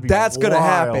gonna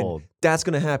happen. That's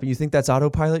gonna happen. You think that's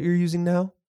autopilot you're using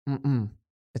now? Mm-mm.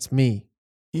 It's me.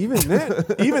 Even then,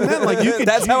 you could.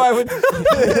 That's how I would.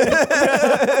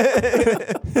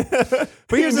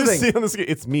 But here's the thing. See on the screen,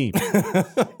 it's me.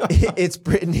 It's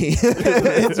Brittany.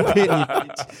 It's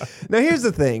Brittany. Now here's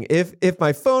the thing. If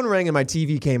my phone rang and my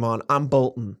TV came on, I'm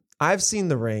bolting. I've seen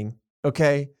The Ring.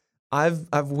 Okay. I've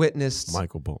witnessed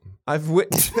Michael Bolton.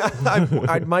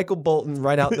 I'd Michael Bolton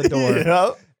right out the door.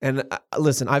 Yep. And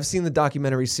listen, I've seen the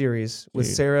documentary series with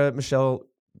Sarah Michelle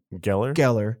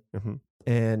Gellar. Mm-hmm.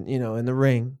 And in The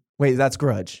Ring. Wait, that's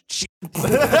Grudge.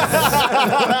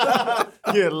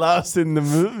 Get lost in the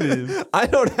movies.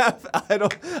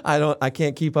 I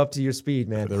can't keep up to your speed,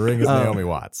 man. The Ring is Naomi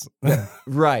Watts.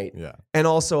 Right. Yeah. And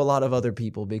also a lot of other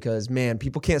people because, man,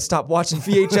 people can't stop watching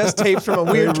VHS tapes from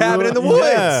a weird cabin in the woods.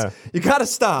 Yeah. You got to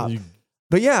stop.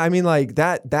 But yeah, I mean,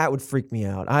 that would freak me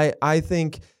out. I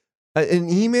think an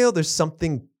email, there's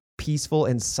something peaceful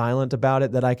and silent about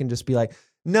it that I can just be like,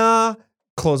 nah,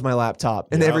 close my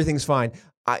laptop and everything's fine.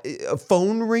 A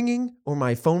phone ringing or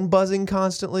my phone buzzing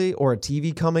constantly or a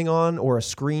TV coming on or a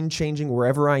screen changing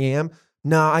wherever I am.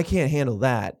 Nah, I can't handle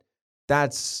that.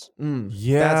 That's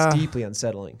deeply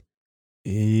unsettling.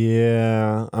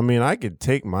 Yeah. I mean, I could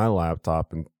take my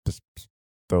laptop and just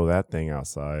throw that thing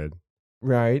outside.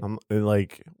 Right.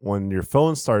 When your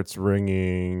phone starts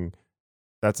ringing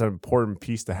that's an important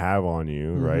piece to have on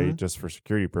you, right? Just for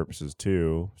security purposes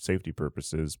too, safety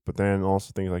purposes. But then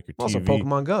also things like your TV. Also,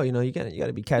 Pokemon Go. You got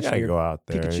to be catching your go out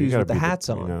there. Pikachus with the hats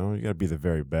on. You know, you got to be the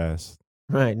very best.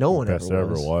 Right. No one best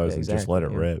ever was, Yeah, and exactly, just let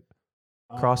it rip.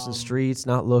 Crossing streets,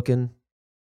 not looking,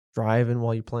 driving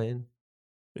while you're playing.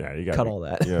 Yeah, you got cut all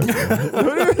that. Yeah.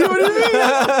 What do you mean?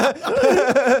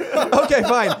 Okay,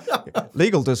 fine.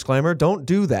 Legal disclaimer: don't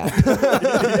do that.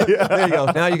 There you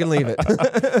go. Now you can leave it.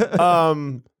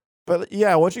 But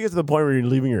yeah, once you get to the point where you're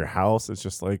leaving your house, it's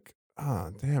just like,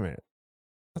 damn it,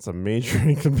 that's a major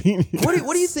inconvenience.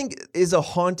 What do you think is a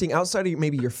haunting outside of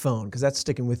maybe your phone, because that's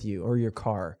sticking with you, or your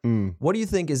car? What do you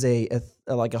think is a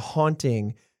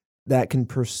haunting that can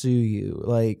pursue you?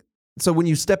 Like, so when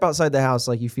you step outside the house,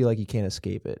 like you feel like you can't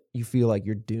escape it. You feel like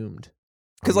you're doomed.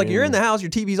 Because like you're in the house, your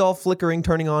TV's all flickering,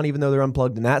 turning on, even though they're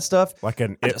unplugged and that stuff. Like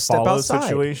an It Follows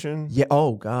situation? Yeah.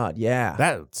 Oh, God. Yeah.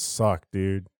 That sucked,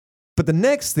 dude. But the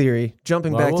next theory,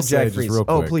 jumping back to Jack Froese.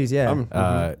 Oh, please,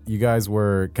 yeah. You guys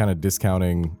were kind of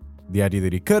discounting the idea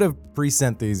that he could have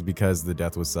pre-sent these because the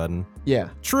death was sudden. Yeah.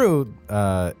 True.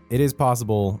 It is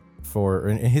possible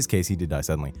in his case, he did die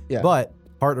suddenly. Yeah. But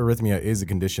heart arrhythmia is a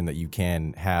condition that you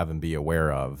can have and be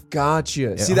aware of.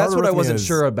 Gotcha. See, that's what I wasn't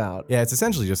sure about. Yeah, it's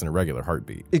essentially just an irregular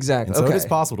heartbeat. Exactly. And so it is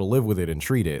possible to live with it and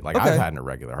treat it. Like I've had an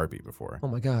irregular heartbeat before. Oh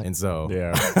my God. And so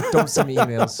don't send me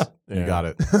emails. You got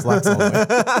it. Slack's on the way.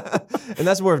 And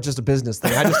that's more of just a business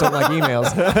thing. I just don't like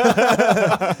emails.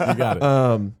 You got it.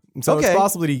 So it's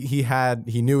possible that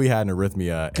he knew he had an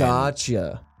arrhythmia.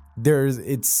 Gotcha.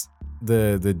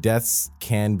 The deaths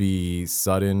can be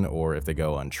sudden, or if they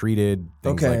go untreated,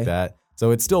 things like that. So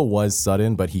it still was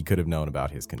sudden, but he could have known about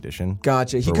his condition.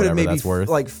 Gotcha. He could have maybe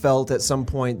felt at some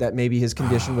point that maybe his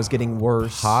condition was getting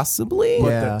worse. Possibly.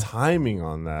 But the timing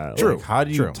on that. True. Like, how do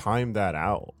you time that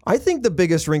out? I think the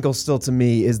biggest wrinkle still to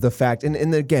me is the fact,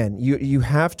 and again, you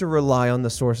have to rely on the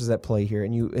sources at play here,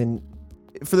 and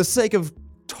for the sake of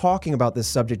talking about this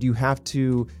subject, you have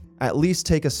to at least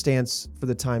take a stance for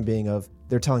the time being of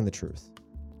they're telling the truth,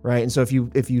 right? And so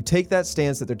if you take that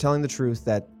stance that they're telling the truth,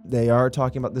 that they are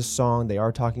talking about this song, they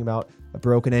are talking about a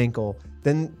broken ankle,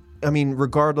 then, I mean,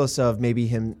 regardless of maybe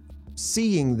him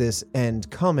seeing this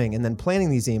end coming and then planning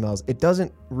these emails, it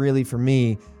doesn't really, for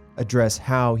me, address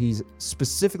how he's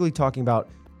specifically talking about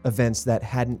events that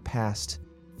hadn't passed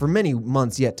for many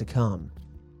months yet to come.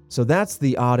 So that's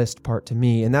the oddest part to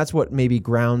me, and that's what maybe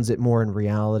grounds it more in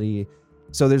reality.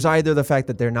 So there's either the fact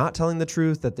that they're not telling the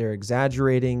truth, that they're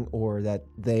exaggerating, or that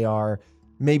they are,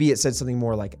 maybe it said something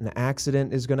more like an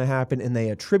accident is going to happen and they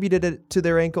attributed it to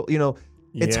their ankle. You know,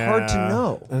 it's hard to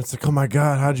know. And it's like, oh my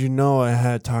God, how'd you know I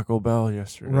had Taco Bell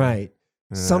yesterday? Right.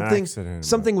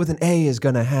 Something with an A is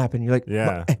going to happen. You're like,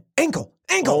 ankle.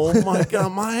 Oh my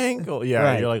God, my ankle. Yeah,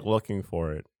 right. You're like looking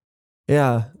for it.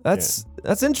 Yeah, that's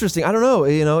interesting. I don't know.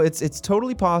 You know, it's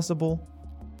totally possible.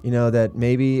 You know, that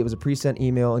maybe it was a pre-sent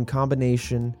email in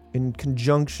conjunction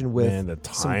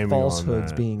with some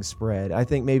falsehoods being spread. I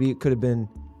think maybe it could have been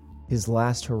his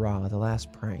last hurrah, the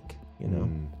last prank, you know.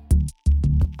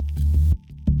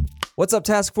 What's up,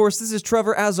 Task Force? This is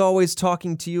Trevor, as always,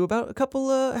 talking to you about a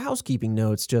couple housekeeping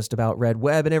notes just about Red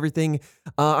Web and everything.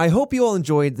 I hope you all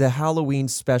enjoyed the Halloween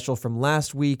special from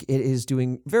last week. It is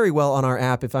doing very well on our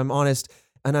app, if I'm honest.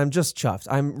 And I'm just chuffed.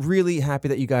 I'm really happy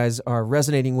that you guys are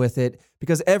resonating with it,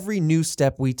 because every new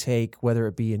step we take, whether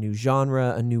it be a new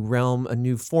genre, a new realm, a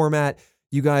new format,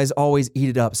 you guys always eat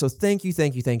it up. So thank you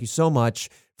so much.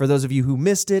 For those of you who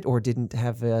missed it or didn't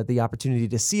have the opportunity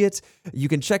to see it, you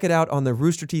can check it out on the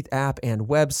Rooster Teeth app and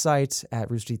website at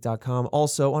roosterteeth.com.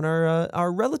 Also on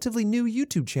our relatively new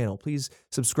YouTube channel. Please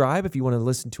subscribe if you want to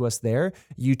listen to us there,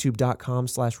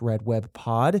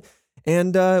 youtube.com/redwebpod.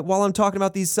 And while I'm talking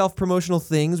about these self-promotional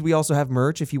things, we also have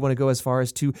merch if you want to go as far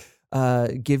as to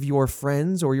give your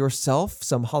friends or yourself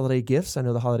some holiday gifts. I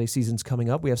know the holiday season's coming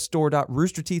up. We have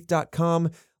store.roosterteeth.com.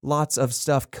 Lots of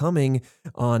stuff coming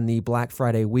on the Black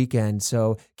Friday weekend.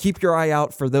 So keep your eye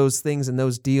out for those things and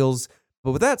those deals.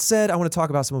 But with that said, I want to talk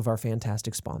about some of our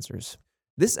fantastic sponsors.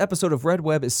 This episode of Red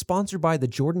Web is sponsored by The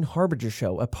Jordan Harbinger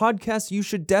Show, a podcast you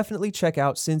should definitely check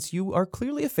out since you are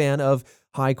clearly a fan of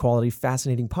high-quality,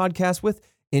 fascinating podcasts with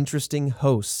interesting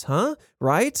hosts, huh?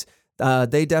 Right?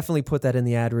 They definitely put that in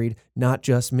the ad read, not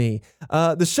just me.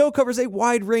 The show covers a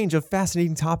wide range of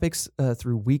fascinating topics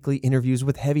through weekly interviews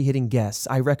with heavy-hitting guests.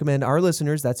 I recommend our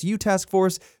listeners, that's you, Task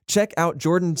Force, check out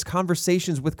Jordan's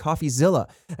Conversations with CoffeeZilla,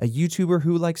 a YouTuber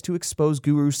who likes to expose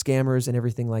guru scammers and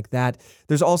everything like that.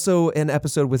 There's also an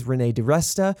episode with Renee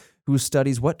DiResta, who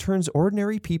studies what turns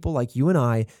ordinary people like you and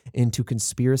I into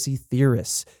conspiracy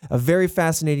theorists. A very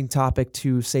fascinating topic,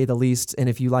 to say the least, and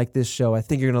if you like this show, I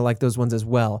think you're going to like those ones as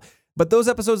well. But those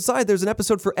episodes aside, there's an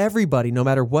episode for everybody, no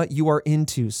matter what you are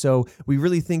into. So we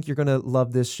really think you're going to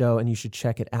love this show, and you should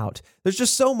check it out. There's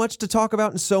just so much to talk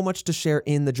about and so much to share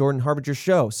in the Jordan Harbinger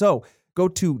Show. So go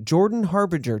to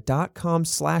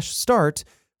jordanharbinger.com/start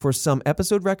for some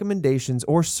episode recommendations,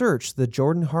 or search The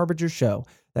Jordan Harbinger Show.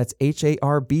 That's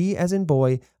HARB as in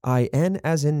boy, IN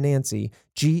as in Nancy,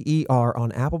 GER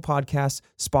on Apple Podcasts,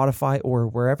 Spotify, or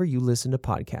wherever you listen to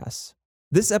podcasts.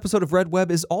 This episode of Red Web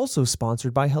is also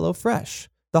sponsored by HelloFresh.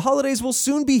 The holidays will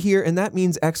soon be here, and that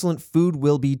means excellent food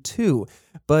will be too.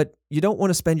 But you don't want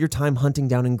to spend your time hunting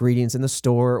down ingredients in the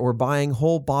store or buying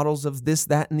whole bottles of this,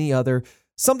 that, and the other.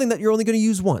 Something that you're only going to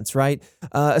use once, right?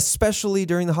 Especially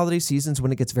during the holiday seasons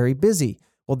when it gets very busy.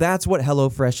 Well, that's what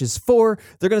HelloFresh is for.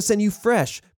 They're going to send you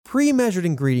fresh, pre-measured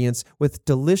ingredients with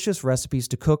delicious recipes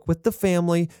to cook with the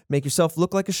family, make yourself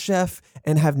look like a chef,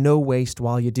 and have no waste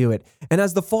while you do it. And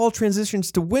as the fall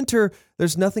transitions to winter,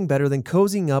 there's nothing better than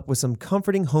cozying up with some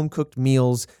comforting home-cooked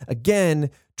meals. Again,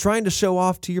 trying to show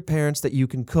off to your parents that you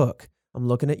can cook. I'm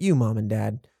looking at you, Mom and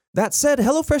Dad. That said,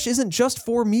 HelloFresh isn't just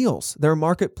for meals. Their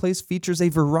marketplace features a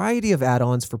variety of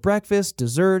add-ons for breakfast,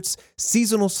 desserts,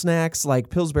 seasonal snacks like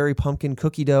Pillsbury pumpkin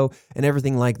cookie dough, and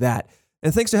everything like that.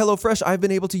 And thanks to HelloFresh, I've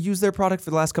been able to use their product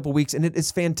for the last couple of weeks, and it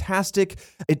is fantastic.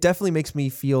 It definitely makes me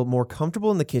feel more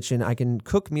comfortable in the kitchen. I can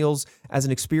cook meals as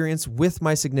an experience with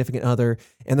my significant other,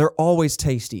 and they're always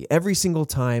tasty every single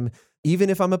time. Even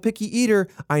if I'm a picky eater,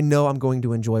 I know I'm going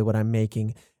to enjoy what I'm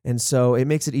making. And so it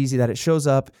makes it easy that it shows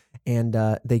up, and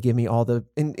they give me all the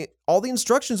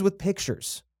instructions with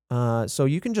pictures. So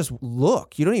you can just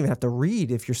look. You don't even have to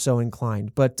read if you're so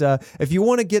inclined. But if you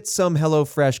want to get some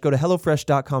HelloFresh, go to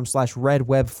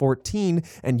HelloFresh.com/RedWeb14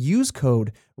 and use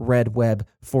code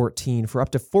RedWeb14 for up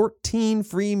to 14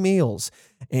 free meals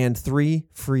and 3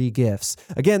 free gifts.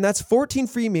 Again, that's 14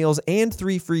 free meals and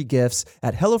 3 free gifts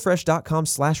at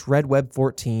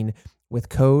HelloFresh.com/RedWeb14 with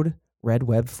code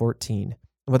RedWeb14.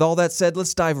 And with all that said,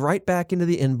 let's dive right back into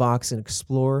the inbox and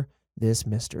explore this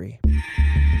mystery.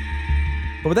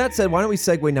 But with that said, why don't we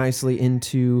segue nicely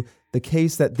into the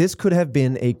case that this could have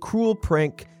been a cruel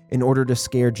prank in order to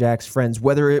scare Jack's friends,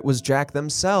 whether it was Jack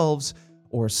themselves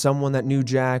or someone that knew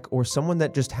Jack or someone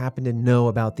that just happened to know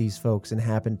about these folks and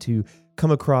happened to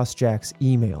come across Jack's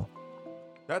email.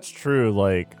 That's true.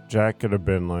 Like, Jack could have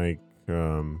been like,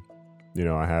 I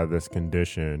have this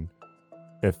condition.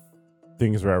 If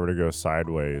things were ever to go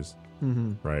sideways,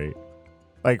 right?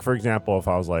 Like, for example, if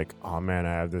I was like, oh man,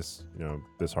 I have this,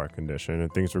 this heart condition,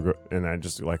 and things were and I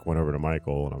just like went over to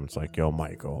Michael, and I'm just like, yo,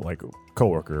 Michael, like a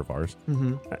coworker of ours,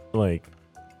 like,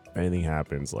 if anything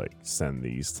happens, like, send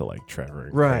these to like Trevor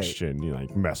and Christian,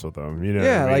 like mess with them,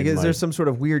 Yeah, like, is there some sort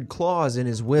of weird clause in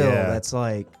his will that's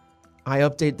like, I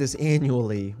update this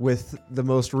annually with the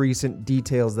most recent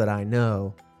details that I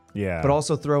know. Yeah. But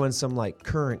also throw in some like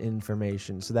current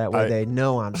information so that way they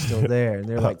know I'm still there and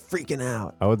they're like freaking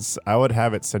out. I would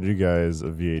have it send you guys a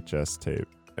VHS tape,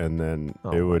 and then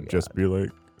it would just be like,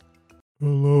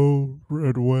 hello,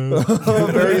 Red Web.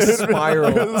 Very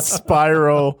spiral.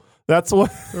 Spiral. That's what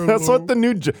the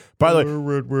new by the way,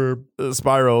 Red Web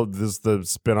Spiral, this the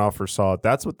spinoff for Saw.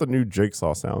 That's what the new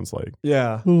Jigsaw sounds like.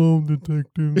 Yeah. Hello,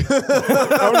 detective.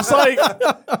 I was just like,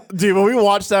 dude, when we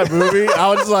watched that movie,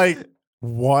 I was just like,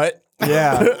 what?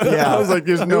 Yeah. I was like,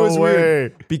 there's no way.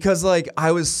 Weird because like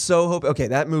I was so hoping. Okay,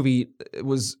 that movie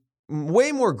was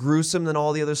way more gruesome than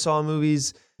all the other Saw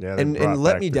movies, and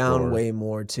let me down way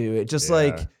more too. It just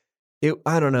like it.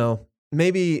 I don't know.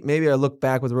 Maybe I look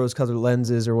back with rose-colored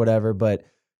lenses or whatever, but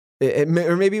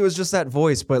or maybe it was just that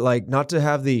voice. But like, not to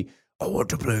have the I want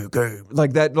to play a game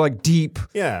like that, like deep.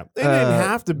 Yeah, it didn't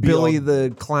have to be Billy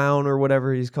the Clown or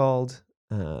whatever he's called.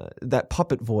 That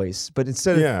puppet voice, but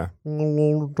instead of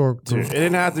Dude, it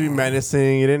didn't have to be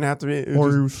menacing. It didn't have to be.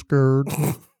 Are you scared?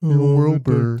 You will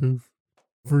be.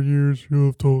 For years you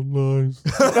have told lies.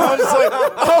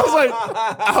 I was like,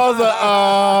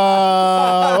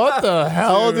 what the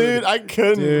hell, dude? I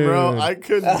couldn't, bro. I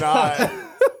could not.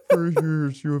 For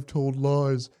years you have told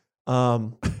lies.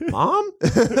 Mom?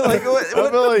 Like,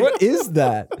 what is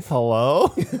that?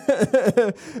 Hello?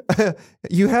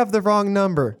 You have the wrong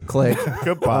number. Click.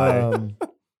 Goodbye.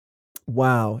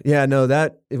 Wow. Yeah, no,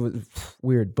 it was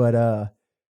weird. But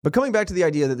coming back to the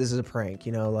idea that this is a prank,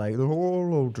 like,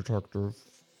 hello, detective.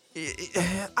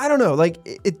 I don't know. Like,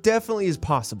 it definitely is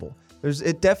possible.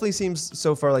 It definitely seems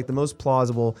so far like the most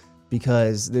plausible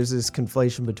because there's this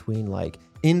conflation between like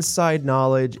inside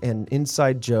knowledge and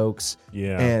inside jokes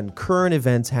and current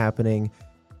events happening.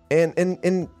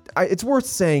 And it's worth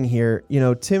saying here, you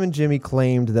know, Tim and Jimmy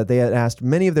claimed that they had asked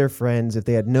many of their friends if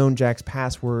they had known Jack's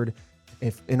password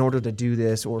in order to do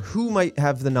this, or who might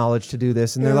have the knowledge to do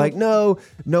this. And they're like, no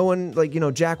one, like, you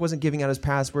know, Jack wasn't giving out his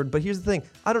password. But here's the thing.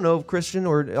 I don't know, Christian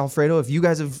or Alfredo, if you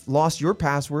guys have lost your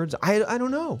passwords. I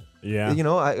don't know. Yeah. You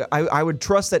know, I would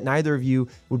trust that neither of you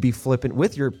would be flippant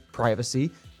with your privacy.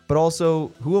 But also,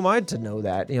 who am I to know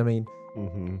that? I mean,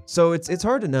 so it's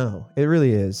hard to know. It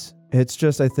really is. It's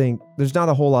just, I think, there's not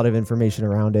a whole lot of information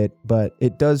around it, but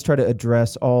it does try to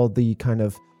address all the kind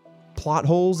of plot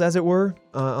holes, as it were,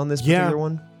 on this particular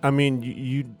one. I mean,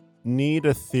 you need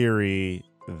a theory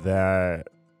that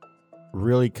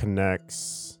really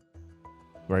connects,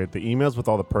 right, the emails with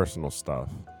all the personal stuff.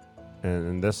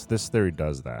 And this theory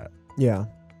does that. Yeah.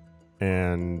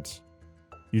 And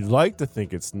you'd like to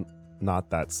think it's not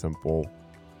that simple,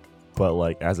 but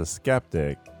like as a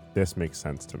skeptic, this makes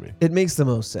sense to me. It makes the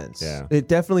most sense. Yeah. It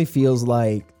definitely feels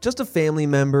like just a family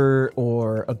member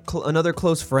or another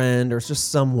close friend or just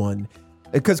someone.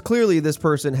 Because clearly this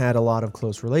person had a lot of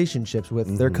close relationships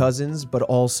with their cousins, but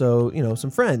also, you know,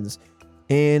 some friends.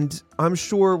 And I'm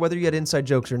sure whether you had inside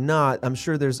jokes or not, I'm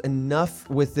sure there's enough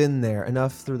within there,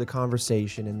 enough through the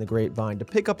conversation and the grapevine to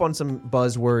pick up on some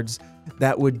buzzwords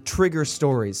that would trigger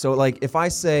stories. So like if I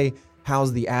say,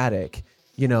 how's the attic?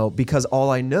 You know, because all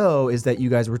I know is that you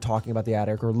guys were talking about the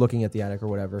attic or looking at the attic or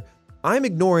whatever. I'm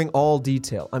ignoring all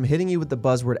detail. I'm hitting you with the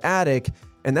buzzword attic,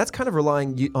 and that's kind of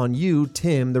relying on you,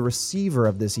 Tim, the receiver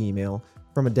of this email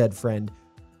from a dead friend.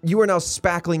 You are now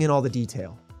spackling in all the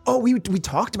detail. Oh, we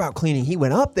talked about cleaning. He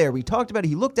went up there. We talked about it.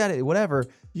 He looked at it, whatever.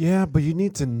 Yeah, but you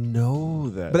need to know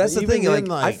that. But that's the thing. Like,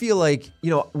 I feel like, you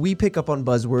know, we pick up on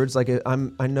buzzwords. Like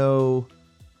I'm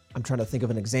trying to think of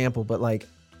an example, but like,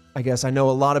 I guess I know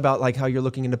a lot about like how you're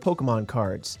looking into Pokemon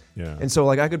cards. Yeah. And so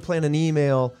like I could plan an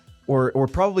email or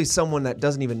probably someone that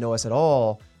doesn't even know us at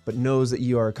all, but knows that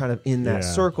you are kind of in that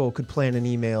circle could plan an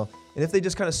email. And if they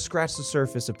just kind of scratch the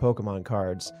surface of Pokemon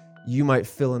cards, you might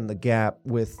fill in the gap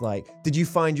with like, did you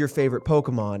find your favorite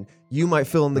Pokemon? You might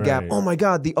fill in the gap. Oh my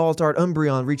God, the Alt-Art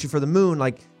Umbreon reaching for the moon.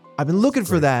 Like I've been looking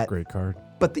for that. Great card.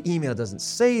 But the email doesn't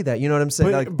say that. You know what I'm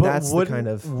saying? Like that's the kind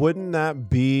of. Wouldn't that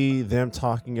be them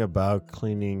talking about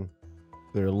cleaning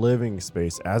their living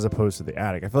space as opposed to the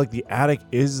attic? I feel like the attic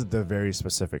is the very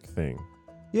specific thing.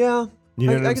 Yeah. You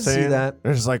know what I I'm can saying? see that.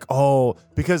 It's just like, oh,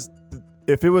 because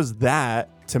if it was that,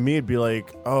 to me, it'd be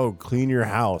like, oh, clean your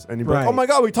house. And you'd be like, oh my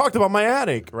God, we talked about my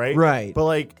attic, right? Right. But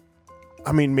like,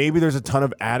 I mean, maybe there's a ton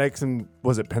of attics in,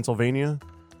 was it Pennsylvania?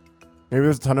 Maybe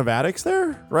there's a ton of attics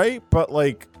there, right? But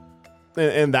like,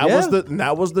 and that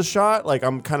was the shot. Like,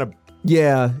 I'm kind of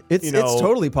it's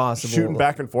totally possible shooting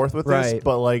back and forth with this, Right.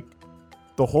 but like,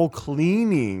 the whole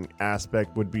cleaning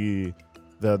aspect would be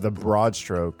the broad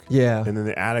stroke. Yeah. And then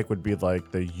the attic would be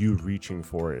like the you reaching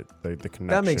for it, the connection.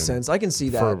 That makes sense. I can see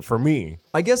that. For me.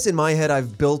 I guess in my head,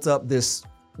 I've built up this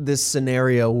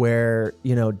scenario where,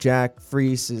 you know, Jack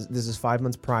Froese this is 5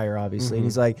 months prior, obviously. And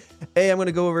he's like, hey, I'm going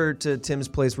to go over to Tim's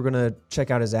place. We're going to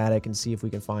check out his attic and see if we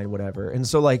can find whatever. And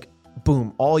so like,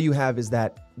 boom, all you have is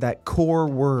that core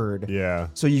word. Yeah.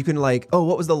 So you can like, oh,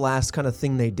 what was the last kind of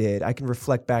thing they did? I can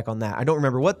reflect back on that. I don't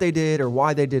remember what they did or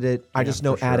why they did it. I just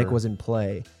know attic was in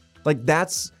play. Like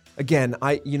that's, again,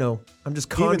 I'm just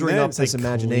conjuring up this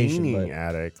imagination. Cleaning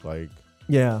attic, like.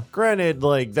 Yeah. Granted,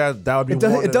 like that would be.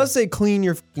 It does say clean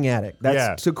your fucking attic.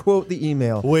 That's to quote the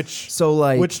email. Which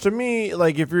to me,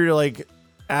 like if you're like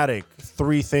attic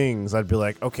 3 things, I'd be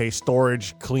like, okay,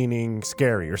 storage, cleaning,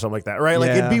 scary, or something like that, right?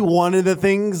 Like it'd be one of the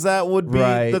things that would be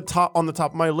the top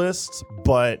of my list.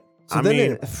 But so I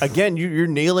mean, again, you're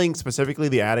nailing specifically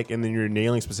the attic, and then you're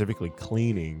nailing specifically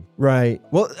cleaning. Right.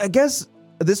 Well, I guess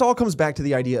this all comes back to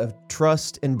the idea of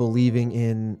trust and believing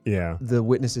in the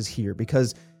witnesses here,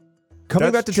 because.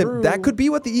 Coming back to Tim, that could be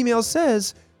what the email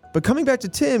says, but coming back to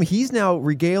Tim, he's now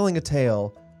regaling a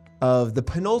tale of the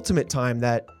penultimate time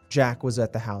that Jack was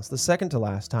at the house, the second to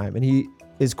last time. And he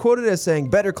is quoted as saying,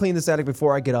 better clean this attic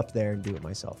before I get up there and do it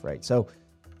myself, right? So,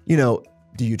 you know,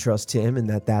 do you trust Tim and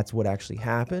that's what actually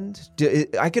happened?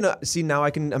 I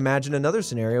can imagine another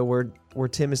scenario where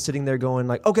Tim is sitting there going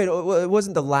like, okay, it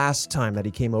wasn't the last time that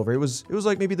he came over. It was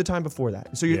like maybe the time before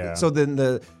that. So then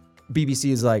the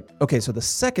BBC is like, okay, so the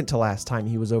second to last time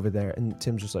he was over there, and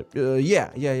Tim's just like, yeah.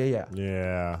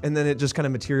 And then it just kind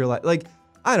of materialized. Like,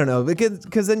 I don't know,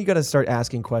 because then you got to start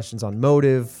asking questions on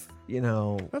motive, you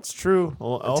know. That's true.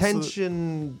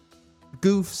 Attention,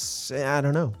 goofs, I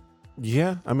don't know.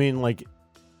 Yeah, I mean, like,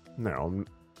 no,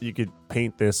 you could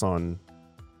paint this on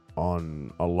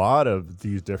a lot of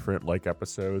these different, like,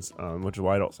 episodes, which is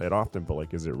why I don't say it often, but,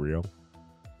 like, is it real?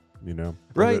 You know?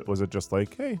 Right. Was it just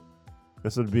like, hey,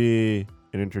 This would be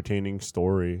an entertaining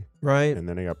story. Right. And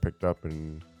then it got picked up,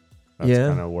 and that's Yeah.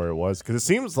 kind of where it was. Because it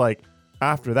seems like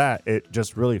after that, it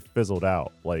just really fizzled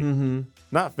out. Like,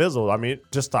 not fizzled. I mean,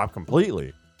 it just stopped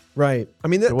completely. Right. I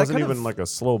mean, It wasn't even like a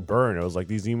slow burn. It was like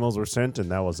these emails were sent,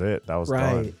 and that was it. That was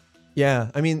done. Yeah.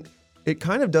 I mean, it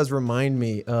kind of does remind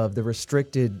me of the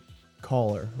restricted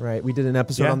caller, right? We did an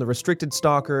episode on the restricted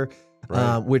stalker,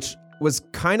 which was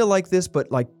kind of like this,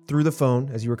 but like through the phone,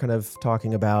 as you were kind of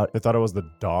talking about. They thought it was the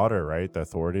daughter, right? The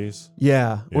authorities.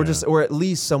 Yeah. Or at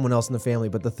least someone else in the family,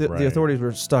 but the authorities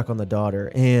were stuck on the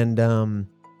daughter. And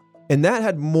that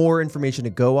had more information to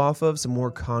go off of, some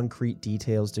more concrete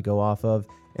details to go off of.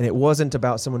 And it wasn't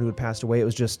about someone who had passed away. It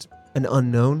was just an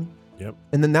unknown. Yep.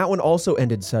 And then that one also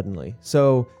ended suddenly.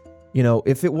 So, you know,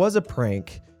 if it was a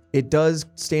prank, it does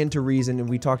stand to reason, and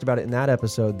we talked about it in that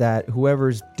episode, that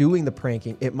whoever's doing the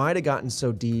pranking, it might have gotten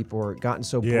so deep or gotten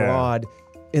so broad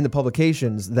in the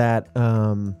publications that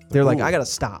they're like, I got to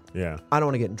stop. Yeah. I don't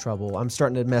want to get in trouble. I'm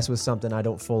starting to mess with something I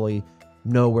don't fully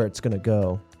know where it's going to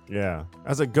go. Yeah.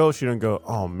 As a ghost, you don't go,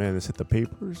 oh, man, this hit the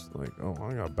papers? Like, oh,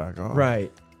 I got to back off.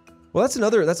 Right. Well, that's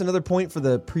another point for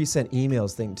the pre-sent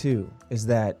emails thing, too, is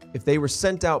that if they were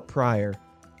sent out prior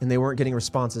and they weren't getting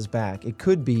responses back, it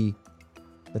could be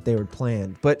that they were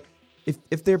planned. But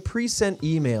if they're pre-sent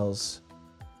emails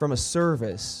from a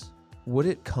service, would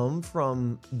it come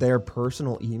from their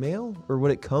personal email or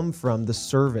would it come from the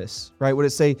service, right? Would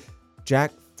it say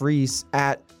Jack Froese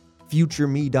at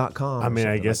futureme.com? I mean,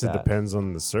 I guess like it depends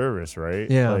on the service, right?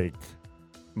 Yeah. Like,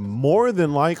 more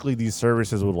than likely, these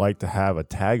services would like to have a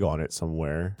tag on it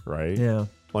somewhere, right? Yeah.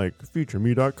 Like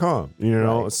futureme.com, you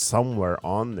know, somewhere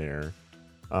on there.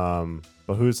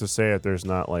 But who's to say if there's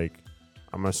not like,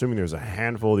 I'm assuming there's a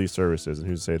handful of these services, and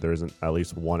who's to say there isn't at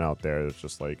least one out there that's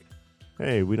just like,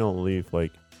 hey, we don't leave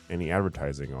like any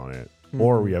advertising on it,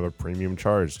 or we have a premium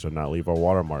charge to not leave our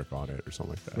watermark on it or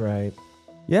something like that. Right.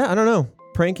 Yeah, I don't know.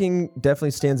 Pranking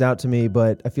definitely stands out to me,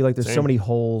 but I feel like there's so Same. many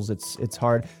holes. It's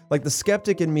hard. Like the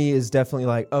skeptic in me is definitely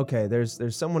like, okay, there's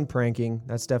someone pranking.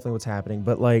 That's definitely what's happening.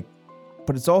 But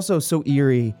it's also so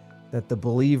eerie that the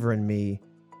believer in me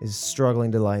is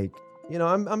struggling to like, you know,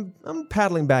 I'm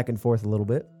paddling back and forth a little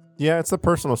bit. Yeah, it's the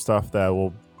personal stuff that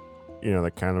will, you know,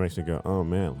 that kind of makes me go, oh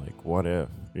man, like what if,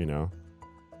 you know?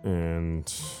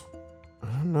 And I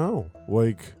don't know.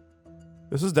 Like,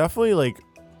 this is definitely like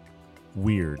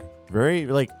weird. Very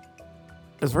like,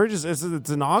 it's very just, it's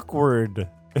an awkward,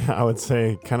 I would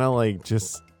say, kind of like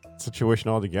just situation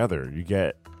altogether. You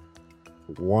get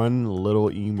one little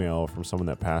email from someone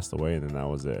that passed away, and then that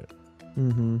was it.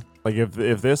 Mm-hmm. Like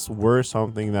if this were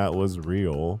something that was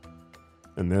real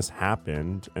and this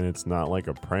happened and it's not like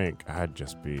a prank, I'd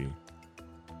just be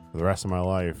for the rest of my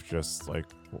life just like,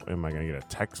 am I gonna get a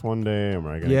text one day? Am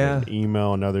I gonna get an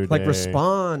email another day? Like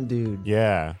respond, dude.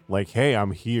 Yeah. Like, hey,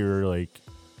 I'm here. Like,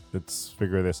 let's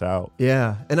figure this out.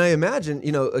 Yeah. And I imagine,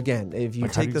 you know, again, if you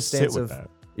Like, how take do the you sit stance with of that?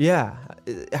 yeah,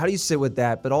 how do you sit with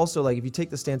that? But also like if you take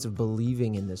the stance of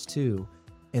believing in this too,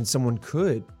 and someone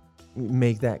could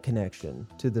make that connection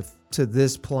to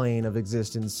this plane of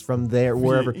existence from there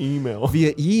wherever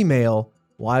via email,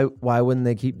 why wouldn't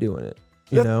they keep doing it?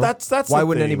 You know, that's why the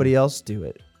wouldn't thing. anybody else do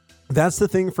it? That's the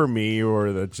thing for me,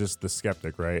 or just the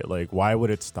skeptic, right? Like, why would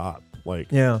it stop? Like,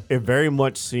 Yeah, it very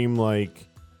much seemed like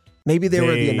maybe they were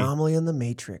the They- anomaly in the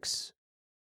Matrix.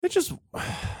 it just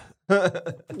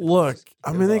look.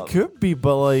 I mean, it could be,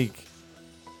 but like,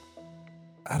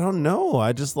 I don't know.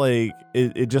 I just like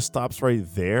it just stops right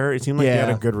there. It seemed like they had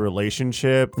Yeah. a good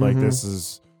relationship. Like, Mhm. this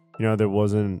is, you know, there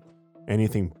wasn't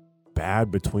anything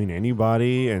bad between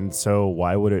anybody, and so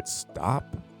why would it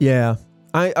stop? Yeah.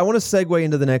 I want to segue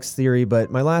into the next theory,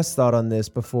 but my last thought on this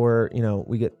before, you know,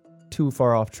 we get too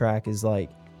far off track is like,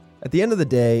 at the end of the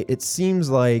day, it seems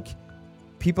like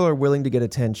people are willing to get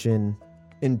attention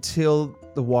until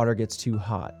the water gets too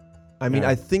hot. I mean, Yeah.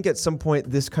 I think at some point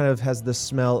this kind of has the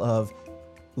smell of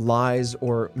lies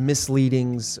or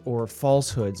misleadings or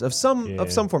falsehoods of some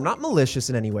form, not malicious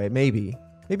in any way, maybe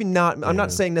not. I'm Yeah.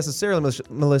 not saying necessarily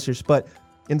malicious, but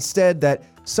instead that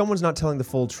someone's not telling the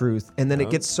full truth, and then it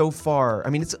gets so far. I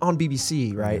mean, it's on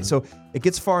BBC, right? Mhm. So it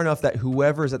gets far enough that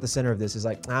whoever's at the center of this is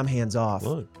like, I'm hands off.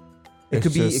 Look, It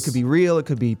could be real, it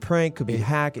could be prank, could be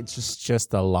hack. It's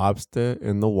just a lobster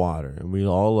in the water, and we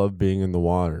all love being in the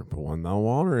water. But when the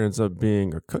water ends up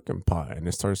being a cooking pot and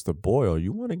it starts to boil,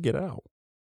 you want to get out.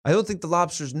 I don't think the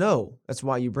lobsters know. That's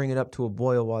why you bring it up to a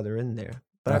boil while they're in there.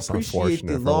 But That's I appreciate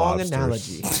the unfortunate for long lobsters.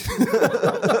 analogy.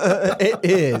 It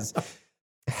is.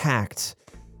 Hacked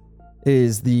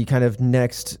is the kind of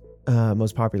next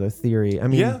most popular theory. I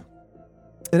mean, Yeah.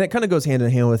 and it kind of goes hand in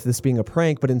hand with this being a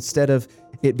prank, but instead of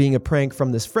it being a prank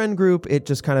from this friend group, it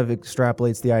just kind of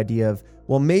extrapolates the idea of,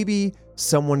 well, maybe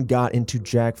someone got into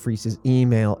Jack Froese's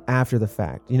email after the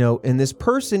fact, and this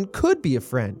person could be a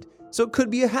friend. So it could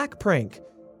be a hack prank,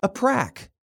 a prack,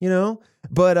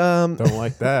 but Don't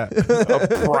like that.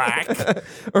 A prack.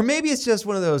 or maybe it's just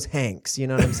one of those hanks, you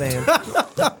know what I'm saying?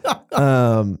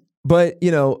 But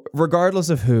regardless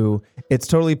of who, it's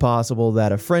totally possible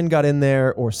that a friend got in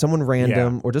there or someone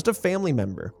random or just a family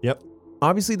member. Yep.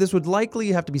 Obviously, this would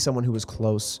likely have to be someone who was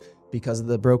close because of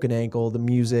the broken ankle, the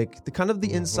music, the kind of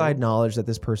the inside knowledge that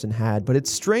this person had. But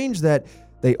it's strange that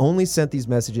they only sent these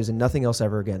messages and nothing else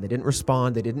ever again. They didn't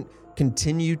respond. They didn't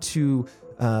continue to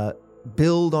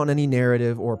build on any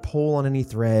narrative or pull on any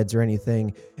threads or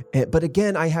anything. But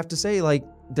again, I have to say, like,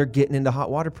 they're getting into hot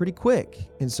water pretty quick.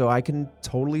 And so I can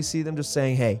totally see them just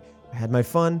saying, hey, I had my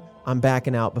fun. I'm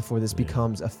backing out before this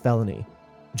becomes a felony.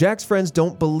 Jack's friends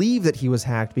don't believe that he was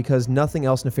hacked because nothing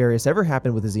else nefarious ever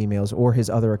happened with his emails or his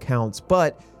other accounts.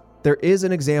 But there is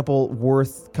an example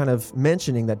worth kind of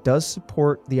mentioning that does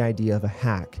support the idea of a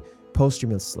hack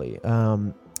posthumously.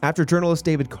 After journalist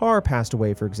David Carr passed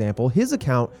away, for example, his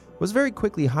account was very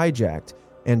quickly hijacked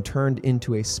and turned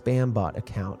into a spam bot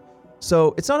account.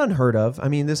 So it's not unheard of. I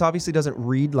mean, this obviously doesn't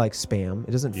read like spam.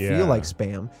 It doesn't feel like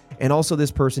spam. And also this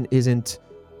person isn't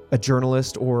a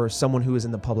journalist or someone who is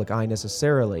in the public eye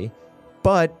necessarily,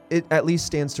 but it at least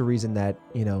stands to reason that,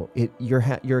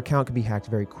 your account can be hacked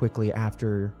very quickly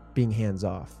after being hands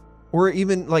off. Or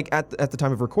even like at the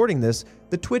time of recording this,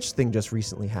 the Twitch thing just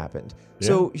recently happened. Yeah.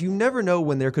 So you never know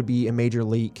when there could be a major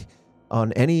leak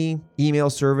on any email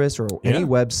service or any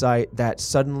website that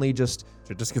suddenly just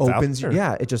opens.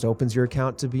 It just opens your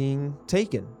account to being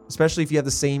taken, especially if you have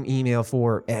the same email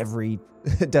for every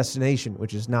destination,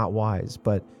 which is not wise.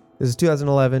 But this is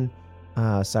 2011.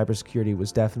 Cybersecurity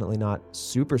was definitely not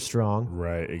super strong.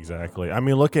 Right, exactly. I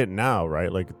mean, look at now,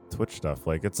 right? Like Twitch stuff,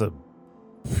 like it's a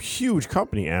huge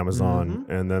company, Amazon,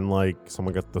 and then like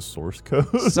someone got the source code.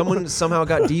 Someone somehow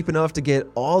got deep enough to get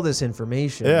all this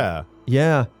information.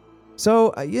 Yeah.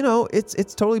 So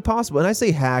it's totally possible. And I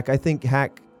say hack. I think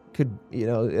hack could, we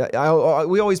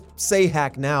always say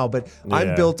hack now, but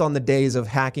I'm built on the days of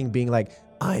hacking being like,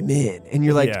 I'm in, and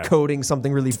you're like coding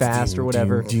something really fast or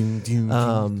whatever.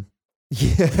 I'm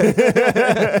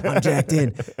jacked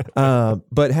in.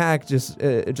 But hack just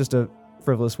a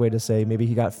frivolous way to say maybe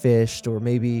he got phished or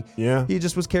maybe he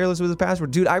just was careless with his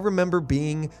password. Dude, I remember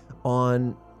being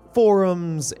on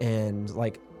forums and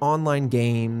like online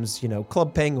games,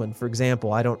 Club Penguin, for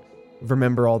example. I don't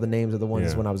remember all the names of the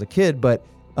ones when I was a kid, but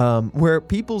where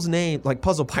people's names, like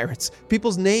Puzzle Pirates,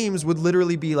 people's names would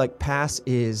literally be like pass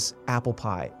is apple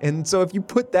pie. And so if you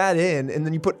put that in and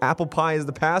then you put apple pie as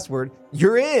the password,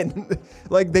 you're in.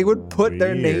 Like they would put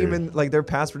their name and like their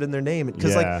password in their name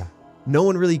because like no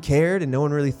one really cared and no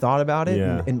one really thought about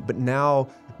it. But now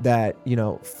that,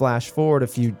 flash forward a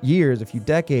few years, a few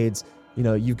decades,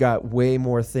 you've got way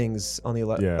more things on the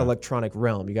electronic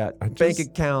realm. You got bank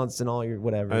accounts and all your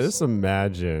whatever. I just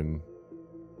imagine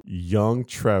young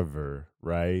Trevor,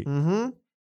 right? Mm-hmm.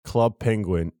 Club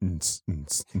Penguin.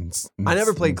 I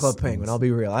never played Club Penguin. I'll be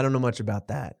real. I don't know much about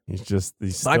that. He's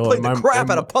still. I played the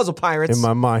crap out of Puzzle Pirates. In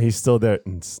my mind, he's still there.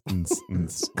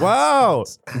 Wow,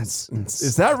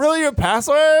 is that really your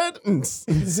password?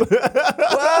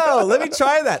 Wow, let me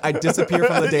try that. I disappear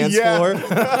from the dance floor,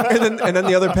 and then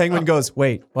the other penguin goes,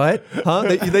 "Wait, what? Huh?"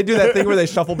 They do that thing where they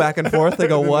shuffle back and forth. They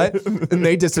go, "What?" And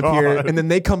they disappear, and then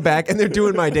they come back and they're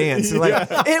doing my dance. Like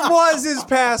it was his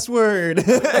password.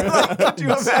 Like, do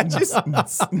you imagine?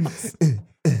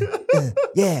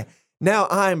 Yeah. Now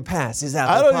I'm past. Is that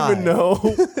I don't even know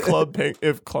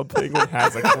if Club Penguin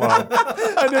has a club.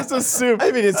 I just assume.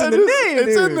 I mean, it's in the name.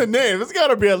 It's in the name. There's got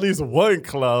to be at least one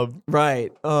club,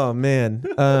 right? Oh man.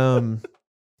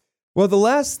 Well, the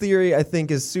last theory I think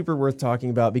is super worth talking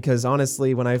about because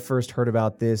honestly, when I first heard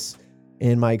about this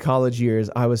in my college years,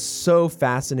 I was so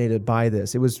fascinated by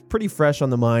this. It was pretty fresh on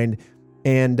the mind.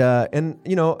 And I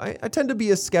tend to be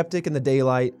a skeptic in the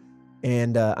daylight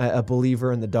and a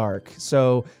believer in the dark.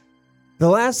 So the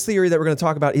last theory that we're going to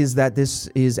talk about is that this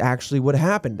is actually what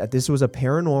happened, that this was a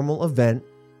paranormal event.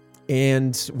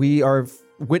 And we are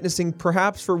witnessing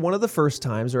perhaps for one of the first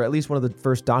times, or at least one of the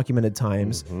first documented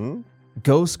times,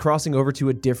 ghosts crossing over to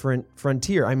a different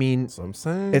frontier. I mean,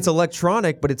 it's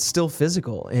electronic, but it's still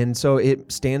physical. And so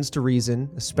it stands to reason,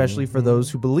 especially for those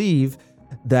who believe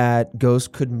that ghosts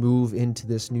could move into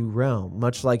this new realm.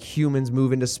 Much like humans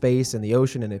move into space and the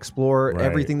ocean and explore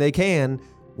everything they can,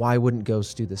 why wouldn't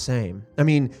ghosts do the same? I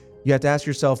mean, you have to ask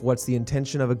yourself, what's the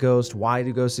intention of a ghost? Why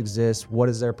do ghosts exist? What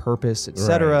is their purpose,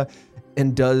 etc.?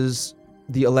 And does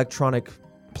the electronic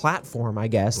platform, I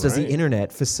guess, does the Right.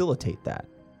 internet facilitate that?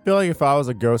 I feel like if I was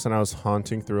a ghost and I was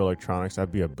haunting through electronics,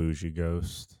 I'd be a bougie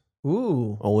ghost.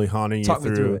 Ooh. Only haunting Talk you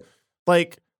me through it.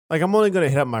 like I'm only gonna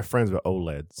hit up my friends with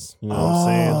OLEDs. You know what I'm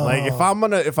saying? Like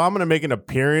if I'm gonna make an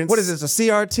appearance. What is this, a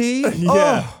CRT?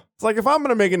 Yeah. Oh. It's like if I'm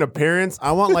gonna make an appearance,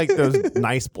 I want like those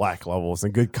nice black levels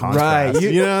and good contrast. Right.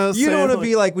 You know what I'm You don't saying? want to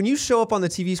be like, when you show up on the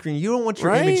TV screen, you don't want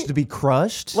your Right? image to be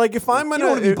crushed. like if I'm gonna you don't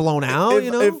want to be blown out, if,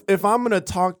 you know? if I'm gonna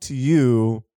talk to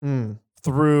you Mm.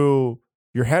 through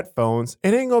your headphones,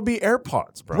 it ain't gonna be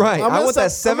AirPods, bro. Right. I'm I gonna want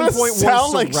that I'm gonna 7.1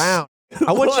 sound like surround.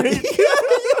 I want you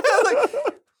like-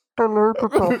 Hello,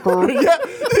 Papa. yeah.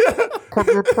 Come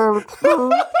your parents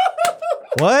home.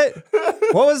 What?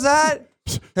 What was that?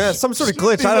 Yeah, some sort of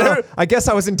glitch. I don't know. I guess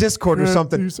I was in Discord or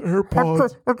something. These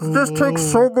AirPods. It just takes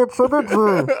so much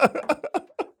energy.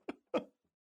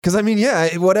 Because I mean,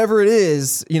 yeah, whatever it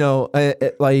is, you know,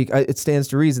 it stands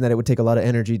to reason that it would take a lot of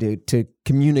energy to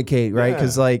communicate, right?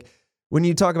 Because Yeah. like when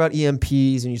you talk about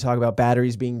EMPs and you talk about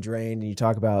batteries being drained and you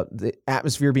talk about the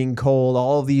atmosphere being cold,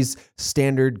 all of these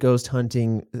standard ghost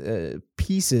hunting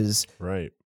pieces,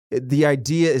 Right. the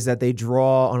idea is that they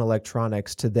draw on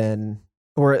electronics to then,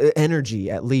 or energy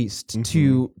at least,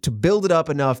 to build it up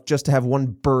enough just to have one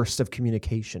burst of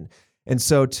communication. And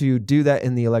so to do that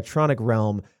in the electronic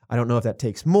realm, I don't know if that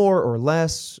takes more or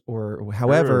less or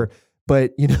however,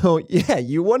 but you know, yeah,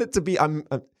 you want it to be,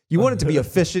 you want it to be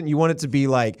efficient. You want it to be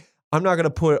like, I'm not going to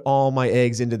put all my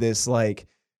eggs into this like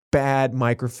bad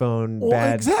microphone,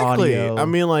 bad audio. I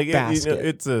mean, like basket.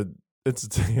 it's you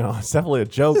know, it's definitely a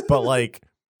joke, but like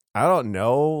I don't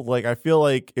know. Like I feel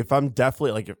like if I'm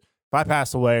definitely like if I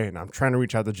pass away and I'm trying to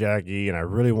reach out to Jackie and I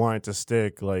really want it to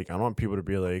stick, like I don't want people to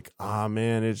be like, ah,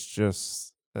 man, it's just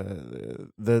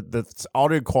the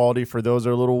audio quality for those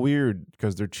are a little weird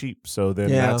because they're cheap. So then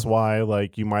that's why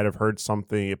like you might have heard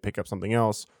something, you pick up something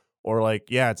else, or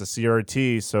like it's a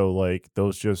CRT, so like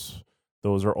those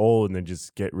are old and they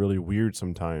just get really weird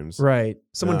sometimes. Right.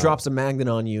 Someone drops a magnet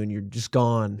on you and you're just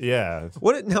gone. Yeah.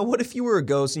 What if you were a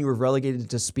ghost and you were relegated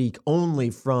to speak only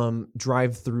from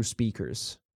drive-through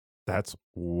speakers? That's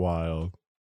wild.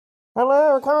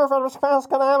 Hello, coming from Express.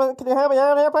 Can you help me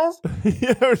out here, please?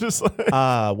 Yeah, we're just like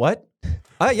What?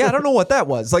 Yeah, I don't know what that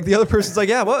was. Like the other person's like,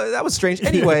 yeah, well, that was strange.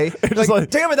 Anyway, like,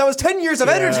 damn it, that was 10 years of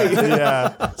energy.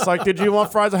 Yeah. It's like, did you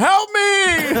want fries? Help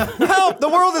me! Help! The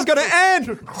world is gonna end.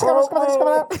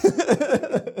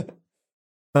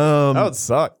 That would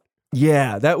suck.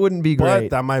 Yeah, that wouldn't be But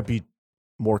great. that might be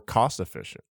more cost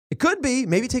efficient. It could be.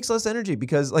 Maybe it takes less energy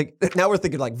because, like, now we're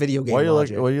thinking like video game Why are you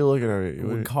logic. looking at It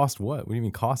would me? cost what? What do you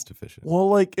mean cost efficient? Well,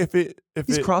 like if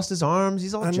He's crossed his arms.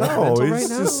 He's all I know, judgmental he's right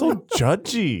now. just so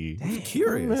judgy. I'm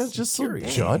curious. Man, it's just so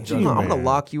Curious. judgy. I'm gonna man.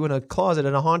 lock you in a closet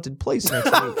in a haunted place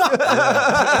next week. That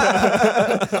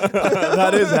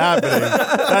is happening.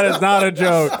 That is not a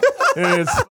joke.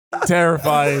 It's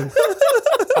terrifying.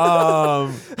 I'll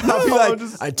be like,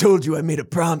 I told you I made a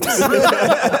promise.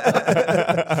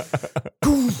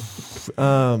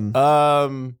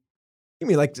 You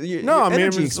mean like your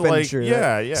energy it's like, expenditure?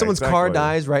 yeah, Someone's car exactly.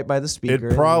 dies right by the speaker.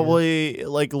 It probably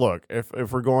like look if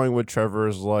we're going with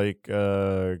Trevor's like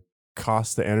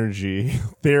cost to energy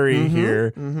theory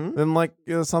here, then like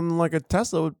something like a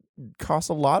Tesla would cost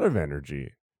a lot of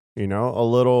energy. You know, a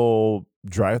little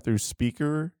drive-through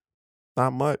speaker,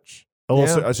 not much.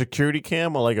 A security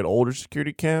cam, or like an older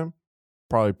security cam,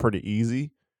 probably pretty easy.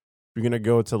 If you're gonna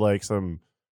go to like some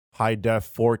high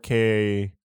def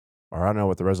 4K, or I don't know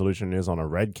what the resolution is on a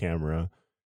red camera.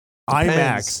 Depends.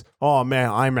 IMAX. Oh man,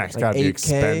 IMAX gotta be 8K?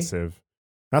 expensive.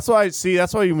 That's why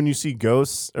when you see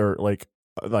ghosts or like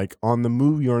on the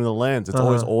movie or in the lens, it's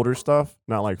always older stuff,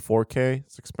 not like 4K.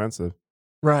 It's expensive.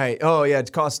 Right. Oh yeah,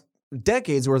 it costs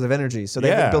decades worth of energy, so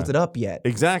they haven't built it up yet.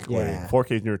 Exactly. Yeah.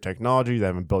 4K is newer technology. They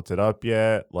haven't built it up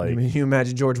yet. Like I mean, you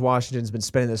imagine George Washington's been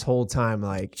spending this whole time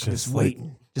like just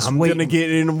waiting. I'm gonna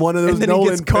get in one of those and then Nolan he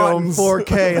gets caught in films.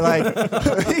 4K. Like,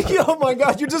 oh my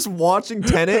god, you're just watching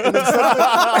Tenet, and then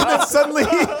suddenly,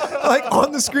 like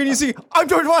on the screen, you see, I'm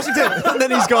George Washington, and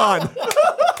then he's gone.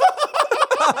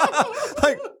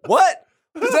 Like, what?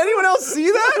 Does anyone else see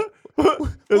that? What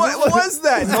was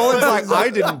that? Nolan's like, I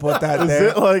didn't put that Is there.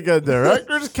 it like a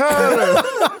director's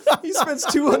cut? He spends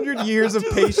 200 years of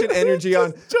patient energy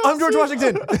on, I'm George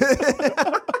Washington.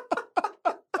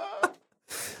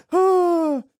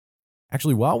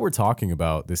 Actually, while we're talking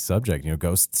about this subject,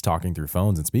 ghosts talking through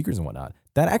phones and speakers and whatnot,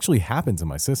 that actually happened to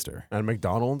my sister At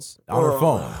McDonald's? on her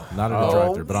phone, not at a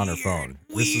drive-thru, but on her phone.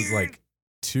 This was like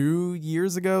 2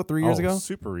 years ago, 3 years ago.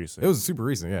 Super recent. It was super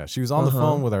recent. Yeah, she was on the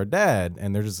phone with our dad,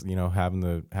 and they're just having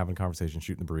a conversation,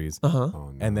 shooting the breeze. Oh,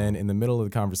 no. And then in the middle of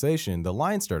the conversation, the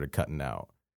line started cutting out.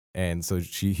 And so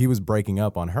he was breaking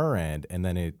up on her end, and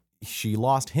then she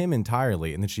lost him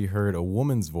entirely, and then she heard a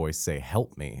woman's voice say,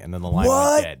 "Help me," and then the line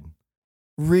went dead.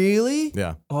 Really?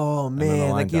 Yeah. Oh then the man,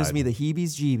 line that gives died. me the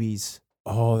heebie-jeebies.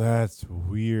 Oh, that's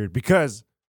weird. Because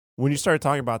when you started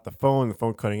talking about the phone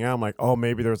cutting out, I'm like, oh,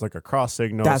 maybe there was like a cross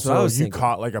signal. That's what I was you thinking.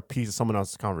 caught like a piece of someone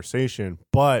else's conversation.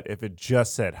 But if it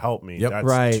just said "help me," Yep. that's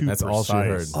Right. too That's all she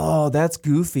heard. precise. Oh, that's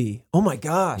goofy. Oh my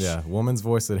gosh. Yeah, woman's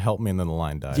voice said, "Help me," and then the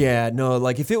line died. Yeah, no,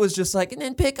 like if it was just like, and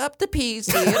then pick up the piece,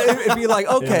 it'd be like,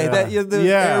 okay, Yeah. the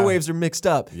Yeah. airwaves are mixed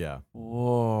up. Yeah.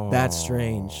 Whoa. That's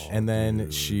strange. And then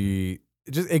she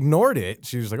just ignored it.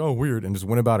 She was like, "Oh, weird," and just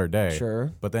went about her day.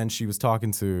 Sure. But then she was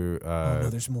talking to Oh no,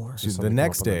 there's more. the something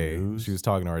next come up on the day. news? She was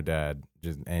talking to her dad,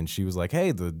 and she was like,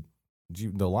 "Hey, the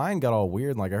line got all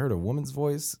weird. Like I heard a woman's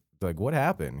voice. Like what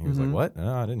happened?" He was Mhm. like, "What?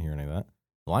 No, I didn't hear any of that.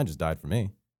 The line just died for me."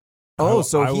 Oh,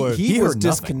 so I would- he he was heard nothing.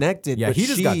 disconnected. Yeah, but he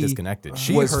just got she disconnected.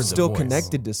 She was heard the still voice.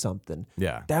 connected to something.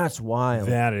 Yeah. That's wild.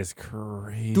 That is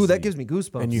crazy. Dude, that gives me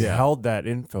goosebumps. And you Yeah. held that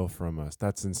info from us.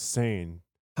 That's insane.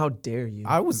 How dare you?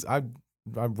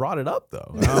 I brought it up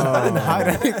though. Oh. I didn't hide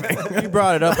anything. You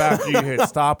brought it up after you hit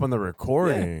stop on the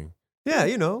recording. Yeah,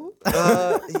 you know.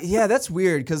 Yeah, that's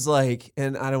weird because, like,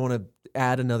 and I don't want to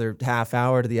add another half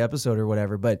hour to the episode or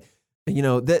whatever, but, you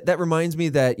know, that reminds me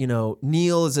that, you know,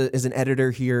 Neil is an editor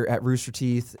here at Rooster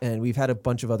Teeth, and we've had a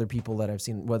bunch of other people that I've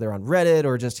seen, whether on Reddit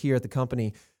or just here at the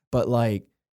company, but, like,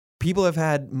 people have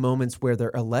had moments where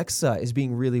their Alexa is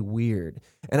being really weird.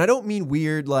 And I don't mean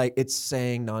weird like it's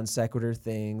saying non sequitur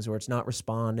things or it's not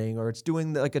responding or it's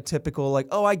doing like a typical like,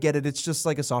 oh, I get it. It's just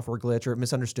like a software glitch or it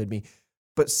misunderstood me.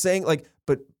 But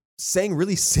saying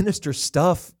really sinister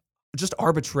stuff just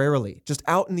arbitrarily, just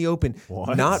out in the open,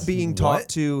 What? not being taught What?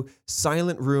 to.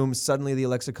 Silent room. Suddenly the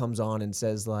Alexa comes on and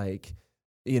says like,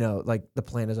 you know, like the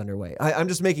plan is underway. I'm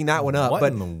just making that one up. What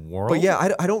but in the world? but yeah,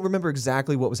 I don't remember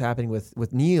exactly what was happening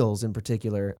with Neil's in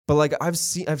particular. But like I've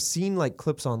seen like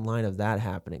clips online of that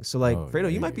happening. So like Oh,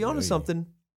 Fredo, you might be onto something.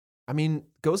 I mean,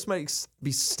 ghosts might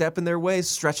be stepping their way,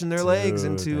 stretching their legs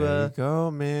Dude, into there you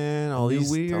go, man. All new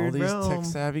these weird realm. tech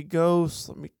savvy ghosts.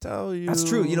 Let me tell you. That's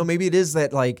true. You know, maybe it is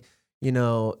that like, you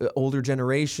know, older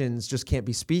generations just can't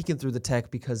be speaking through the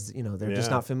tech because, you know, they're just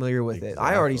Yeah, not familiar with it.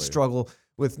 I already exactly. struggle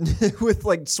with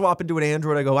like swapping to an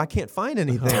Android. I go, I can't find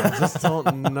anything. I just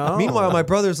don't know. Meanwhile, my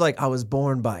brother's like, I was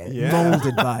born by it, Yeah.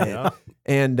 molded by it. Yeah.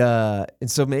 And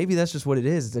so maybe that's just what it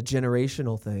is. It's a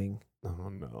generational thing. Oh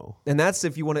no. And that's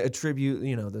if you want to attribute,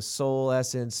 you know, the soul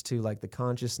essence to like the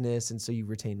consciousness. And so you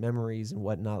retain memories and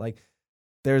whatnot. Like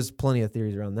there's plenty of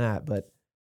theories around that, but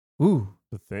ooh,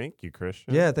 Thank you,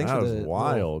 Christian. Yeah, thanks that for was the little-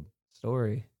 wild.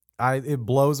 story. It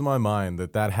blows my mind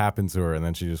that happened to her, and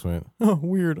then she just went, "Oh,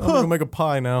 weird. I'm gonna make a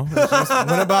pie now." And she just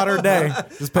went about her day,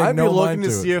 just paying I'd be no looking mind to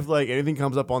to see it. if like anything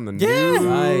comes up on the Yeah.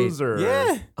 news or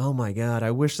Yeah, Oh my God.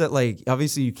 I wish that like,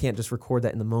 obviously you can't just record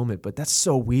that in the moment, but that's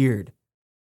so weird.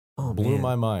 Oh blew man.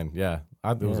 my mind. Yeah,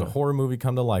 it was a Yeah. horror movie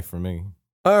come to life for me.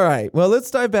 All right. Well, let's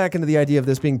dive back into the idea of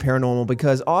this being paranormal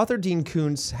because author Dean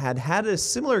Koontz had a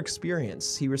similar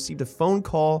experience. He received a phone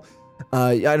call.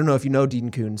 I don't know if you know Dean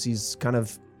Koontz. He's kind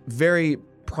of very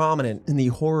prominent in the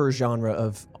horror genre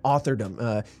of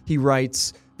authordom. He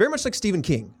writes very much like Stephen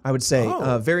King, I would say,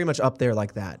 very much up there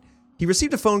like that. He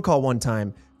received a phone call one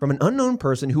time from an unknown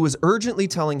person who was urgently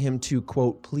telling him to,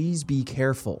 quote, please be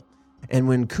careful. And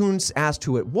when Koontz asked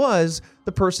who it was,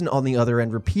 the person on the other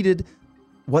end repeated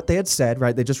what they had said,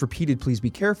 right? They just repeated, please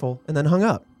be careful, and then hung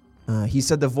up. He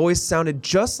said the voice sounded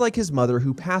just like his mother,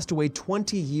 who passed away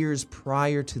 20 years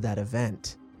prior to that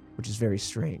event, which is very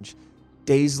strange.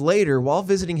 Days later, while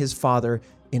visiting his father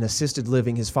in assisted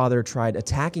living, his father tried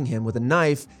attacking him with a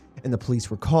knife, and the police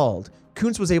were called.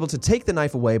 Koontz was able to take the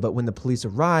knife away, but when the police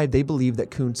arrived, they believed that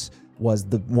Koontz was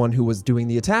the one who was doing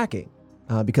the attacking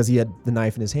because he had the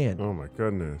knife in his hand. Oh my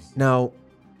goodness. Now,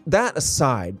 that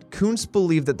aside, Koontz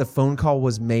believed that the phone call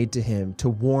was made to him to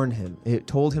warn him. It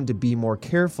told him to be more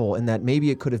careful and that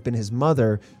maybe it could have been his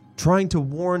mother trying to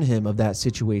warn him of that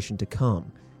situation to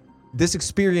come. This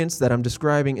experience that I'm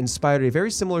describing inspired a very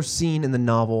similar scene in the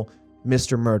novel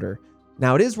Mr. Murder.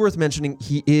 Now, it is worth mentioning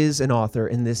he is an author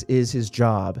and this is his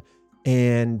job.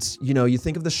 And, you know, you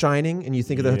think of The Shining and you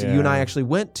think of the hotel. You and I actually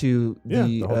went to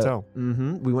the hotel.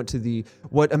 We went to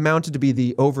what amounted to be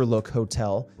the Overlook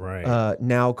Hotel. Right.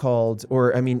 Now called,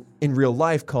 or I mean, in real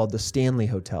life called the Stanley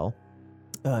Hotel.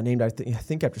 Named, I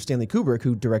think after Stanley Kubrick,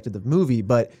 who directed the movie.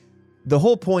 But the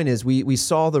whole point is we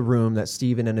saw the room that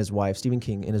Stephen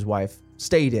King and his wife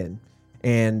stayed in.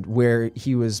 And where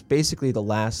he was basically the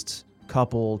last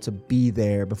couple to be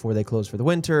there before they closed for the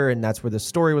winter, and that's where the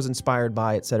story was inspired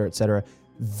by, et cetera, et cetera.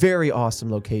 Very awesome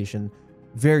location,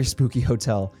 very spooky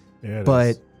hotel. Yeah, it But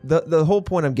is. the whole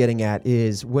point I'm getting at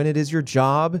is when it is your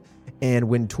job and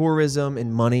when tourism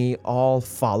and money all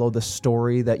follow the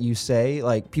story that you say,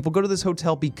 like people go to this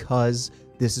hotel because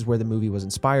this is where the movie was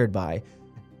inspired by.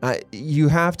 You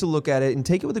have to look at it and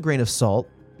take it with a grain of salt,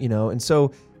 you know. And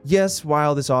so, yes,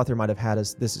 while this author might have had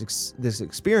this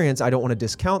experience, I don't want to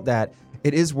discount that.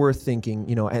 It is worth thinking,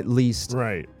 you know, at least,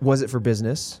 right? Was it for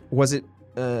business? Was it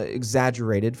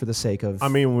exaggerated for the sake of? I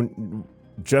mean,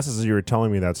 just as you were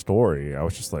telling me that story, I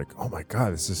was just like, oh my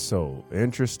God, this is so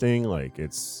interesting. Like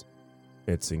it's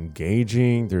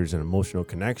engaging. There's an emotional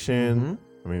connection.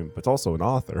 Mm-hmm. I mean, but it's also an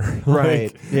author.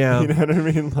 Right. Yeah. You know what I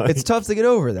mean? Like, it's tough to get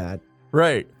over that.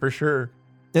 Right. For sure.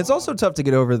 It's also tough to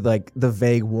get over like the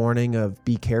vague warning of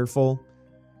be careful.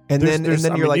 And then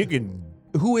you're like,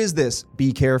 who is this?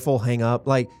 Be careful, hang up.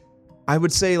 Like, I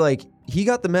would say like he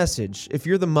got the message. If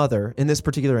you're the mother in this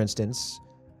particular instance,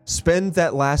 spend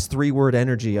that last 3-word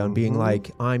energy on being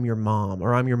like, I'm your mom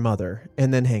or I'm your mother,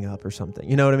 and then hang up or something.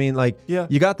 You know what I mean? Like,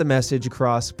 you got the message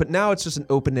across, but now it's just an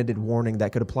open-ended warning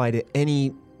that could apply to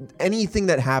anything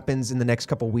that happens in the next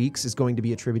couple weeks is going to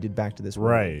be attributed back to this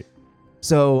warning. Right.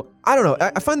 So I don't know.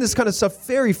 I find this kind of stuff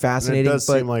very fascinating. And it does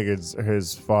seem like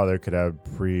his father could have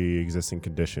pre-existing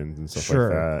conditions and stuff like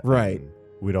that. Right. And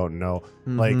we don't know.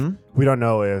 Like, we don't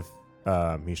know if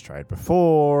he's tried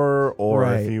before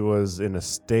or if he was in a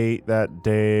state that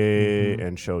day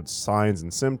and showed signs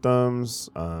and symptoms.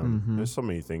 There's so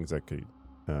many things that could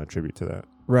attribute to that.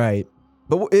 Right.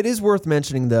 But it is worth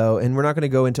mentioning, though, and we're not going to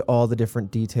go into all the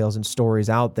different details and stories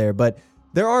out there, but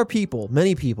there are people,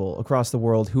 many people across the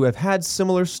world who have had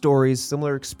similar stories,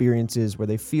 similar experiences where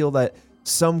they feel that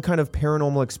some kind of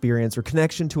paranormal experience or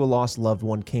connection to a lost loved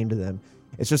one came to them.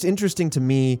 It's just interesting to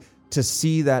me to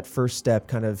see that first step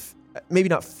kind of, maybe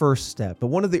not first step, but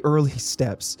one of the early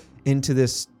steps into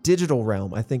this digital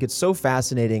realm. I think it's so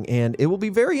fascinating, and it will be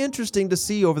very interesting to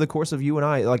see over the course of you and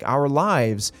I, like our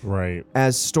lives, right,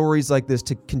 as stories like this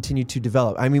to continue to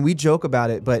develop. I mean, we joke about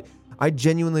it, but I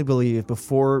genuinely believe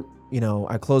before, you know,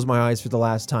 I close my eyes for the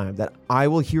last time, that I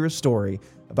will hear a story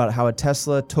about how a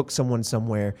Tesla took someone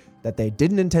somewhere that they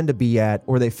didn't intend to be at,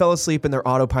 or they fell asleep in their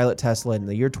autopilot Tesla in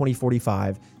the year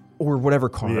 2045, or whatever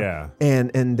car. Yeah.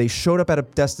 And they showed up at a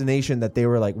destination that they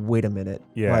were like, wait a minute.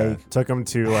 Yeah. Like, took them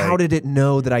to like, how did it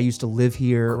know that I used to live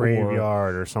here?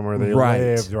 Graveyard or somewhere they Right.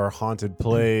 lived, or a haunted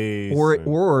place.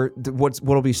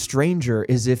 What'll be stranger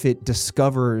is if it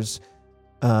discovers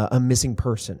a missing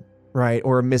person. Right,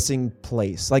 or a missing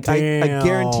place. Like I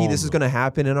guarantee this is going to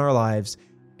happen in our lives,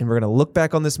 and we're going to look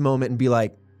back on this moment and be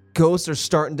like, ghosts are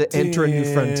starting to enter a new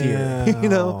frontier. You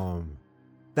know,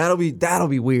 that'll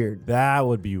be weird. That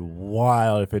would be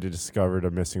wild if it had discovered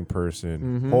a missing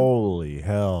person. Holy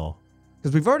hell!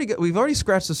 Because we've already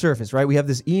scratched the surface, right? We have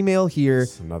this email here.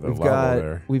 It's another level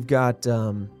there. We've got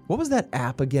what was that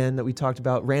app again that we talked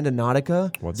about?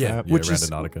 Randonautica. What's Yeah, that? Which is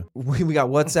Randonautica. we got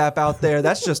WhatsApp out there.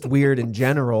 That's just weird in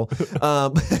general.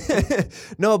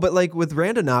 No, but like with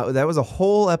Randonautica, that was a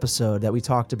whole episode that we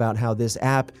talked about how this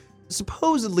app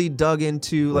supposedly dug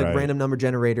into like random number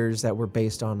generators that were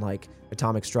based on like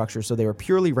atomic structure. So they were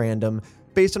purely random,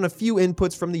 based on a few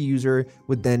inputs from the user,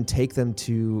 would then take them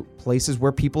to places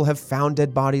where people have found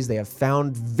dead bodies. They have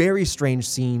found very strange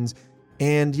scenes.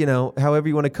 And, you know, however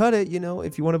you want to cut it, you know,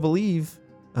 if you want to believe,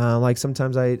 like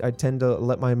sometimes I tend to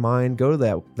let my mind go to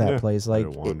that place. Like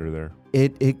wander there.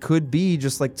 It could be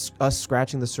just like us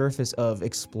scratching the surface of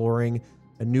exploring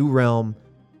a new realm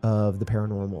of the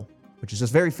paranormal, which is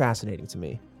just very fascinating to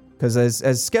me. Because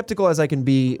as skeptical as I can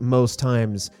be most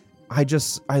times,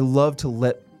 I love to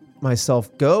let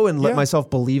myself go and let myself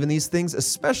believe in these things,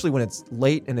 especially when it's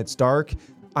late and it's dark.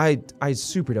 I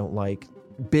super don't like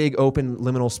big open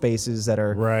liminal spaces that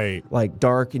are like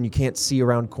dark and you can't see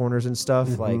around corners and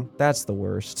stuff. Like that's the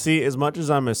worst. See, as much as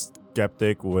I'm a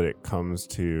skeptic when it comes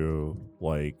to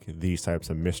like these types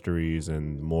of mysteries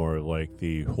and more like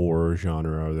the horror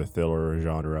genre or the thriller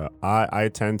genre, I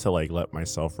tend to like let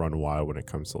myself run wild when it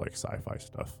comes to like sci-fi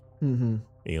stuff.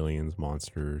 Aliens,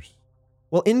 monsters.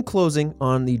 Well, in closing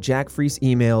on the Jack Froese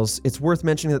emails, it's worth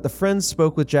mentioning that the friends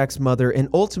spoke with Jack's mother, and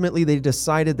ultimately they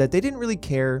decided that they didn't really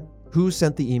care who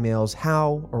sent the emails,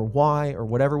 how or why or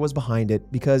whatever was behind it,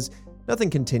 because nothing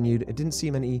continued. It didn't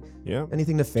seem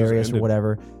anything nefarious or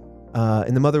whatever.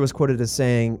 And the mother was quoted as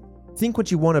saying, "Think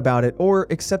what you want about it or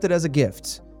accept it as a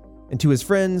gift." And to his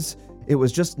friends, it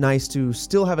was just nice to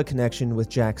still have a connection with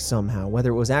Jack somehow,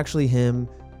 whether it was actually him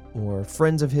or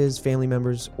friends of his, family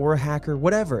members, or a hacker,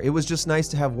 whatever. It was just nice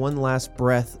to have one last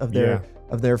breath of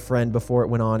their friend before it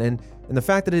went on. And the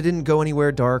fact that it didn't go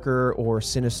anywhere darker or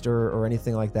sinister or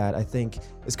anything like that, I think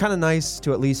is kind of nice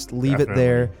to at least leave it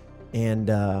there. And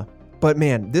But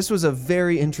man, this was a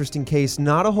very interesting case.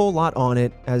 Not a whole lot on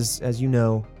it, as you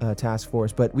know, Task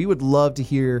Force. But we would love to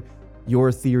hear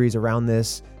your theories around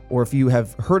this, or if you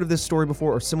have heard of this story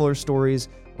before, or similar stories,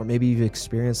 or maybe you've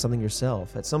experienced something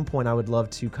yourself. At some point, I would love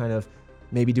to kind of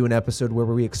maybe do an episode where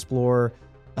we explore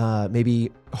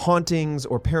maybe hauntings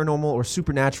or paranormal or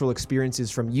supernatural experiences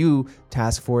from you,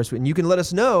 Task Force. And you can let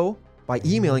us know by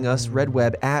emailing us,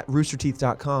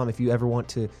 redweb@roosterteeth.com, if you ever want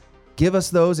to give us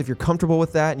those, if you're comfortable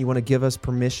with that and you want to give us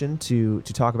permission to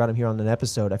talk about them here on an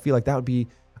episode. I feel like that would be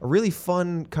a really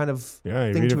fun kind of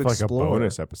thing to explore. Like a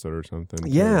bonus episode or something.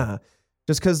 Yeah.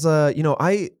 Just because,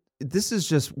 this is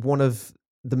just one of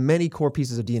the many core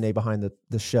pieces of DNA behind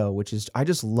the show, which is I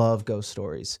just love ghost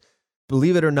stories.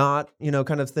 Believe it or not,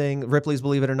 kind of thing. Ripley's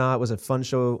Believe It or Not was a fun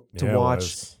show to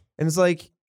watch. And it's like,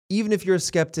 even if you're a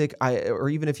skeptic, or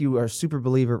even if you are a super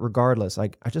believer, regardless, I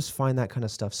just find that kind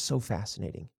of stuff so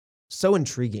fascinating, so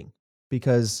intriguing,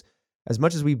 because as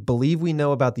much as we believe we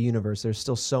know about the universe, there's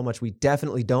still so much we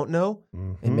definitely don't know.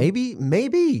 Mm-hmm. And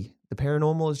maybe the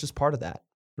paranormal is just part of that.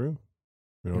 True.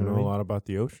 We don't know a lot about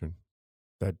the ocean.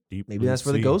 That deep. Maybe that's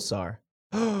where the ghosts are.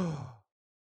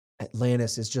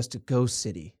 Atlantis is just a ghost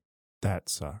city. That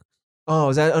sucks. Oh,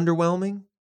 is that underwhelming?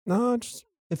 No,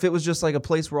 if it was just like a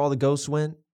place where all the ghosts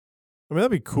went. I mean,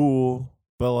 that'd be cool,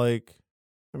 but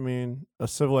a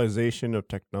civilization of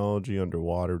technology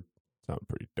underwater sounds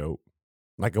pretty dope.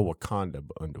 Like a Wakanda,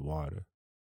 but underwater.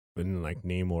 But then,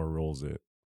 Namor rules it.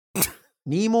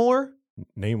 Namor?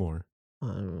 Namor. I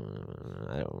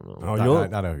don't know. Oh, I know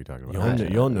who you're talking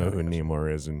about. You'll know who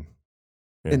Namor is in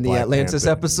the Atlantis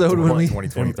episode when we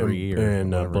 2023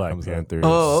 and Black Panther.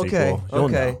 Oh, okay, sequel.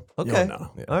 okay. You'll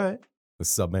know. Yeah. All right. The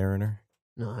Submariner.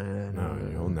 No,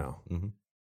 you'll know. Mm-hmm.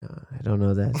 I don't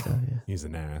know that stuff. Yeah. He's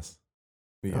an ass.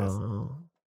 Yes. Oh.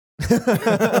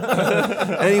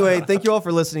 Anyway, thank you all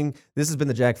for listening. This has been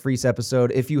the Jack Froese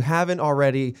episode. If you haven't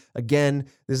already, again,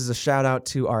 this is a shout out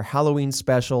to our Halloween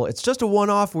special. It's just a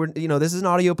one-off. This is an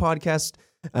audio podcast.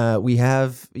 We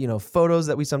have, photos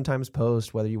that we sometimes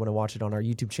post, whether you want to watch it on our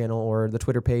YouTube channel or the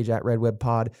Twitter page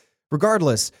 @RedWebPod.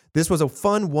 Regardless, this was a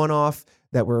fun one-off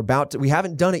that we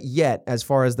haven't done it yet as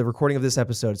far as the recording of this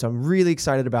episode. So I'm really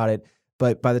excited about it.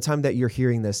 But by the time that you're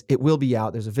hearing this, it will be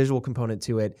out. There's a visual component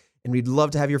to it. And we'd love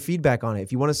to have your feedback on it.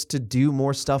 If you want us to do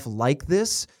more stuff like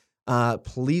this,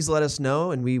 please let us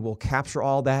know, and we will capture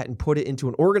all that and put it into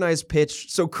an organized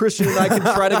pitch so Christian and I can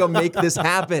try to go make this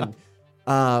happen.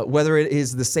 Whether it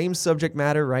is the same subject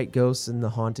matter, right, ghosts in the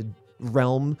haunted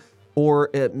realm, or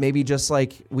maybe just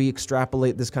we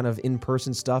extrapolate this kind of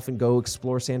in-person stuff and go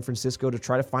explore San Francisco to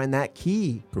try to find that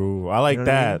key. Cool. I like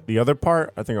that. I mean? The other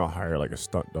part, I think I'll hire a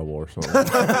stunt double or something.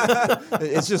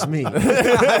 It's just me. I'm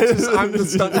the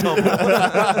stunt double.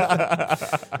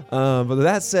 But with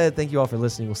that said, thank you all for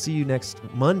listening. We'll see you next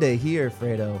Monday here,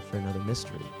 Fredo, for another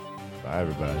mystery. Bye,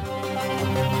 everybody.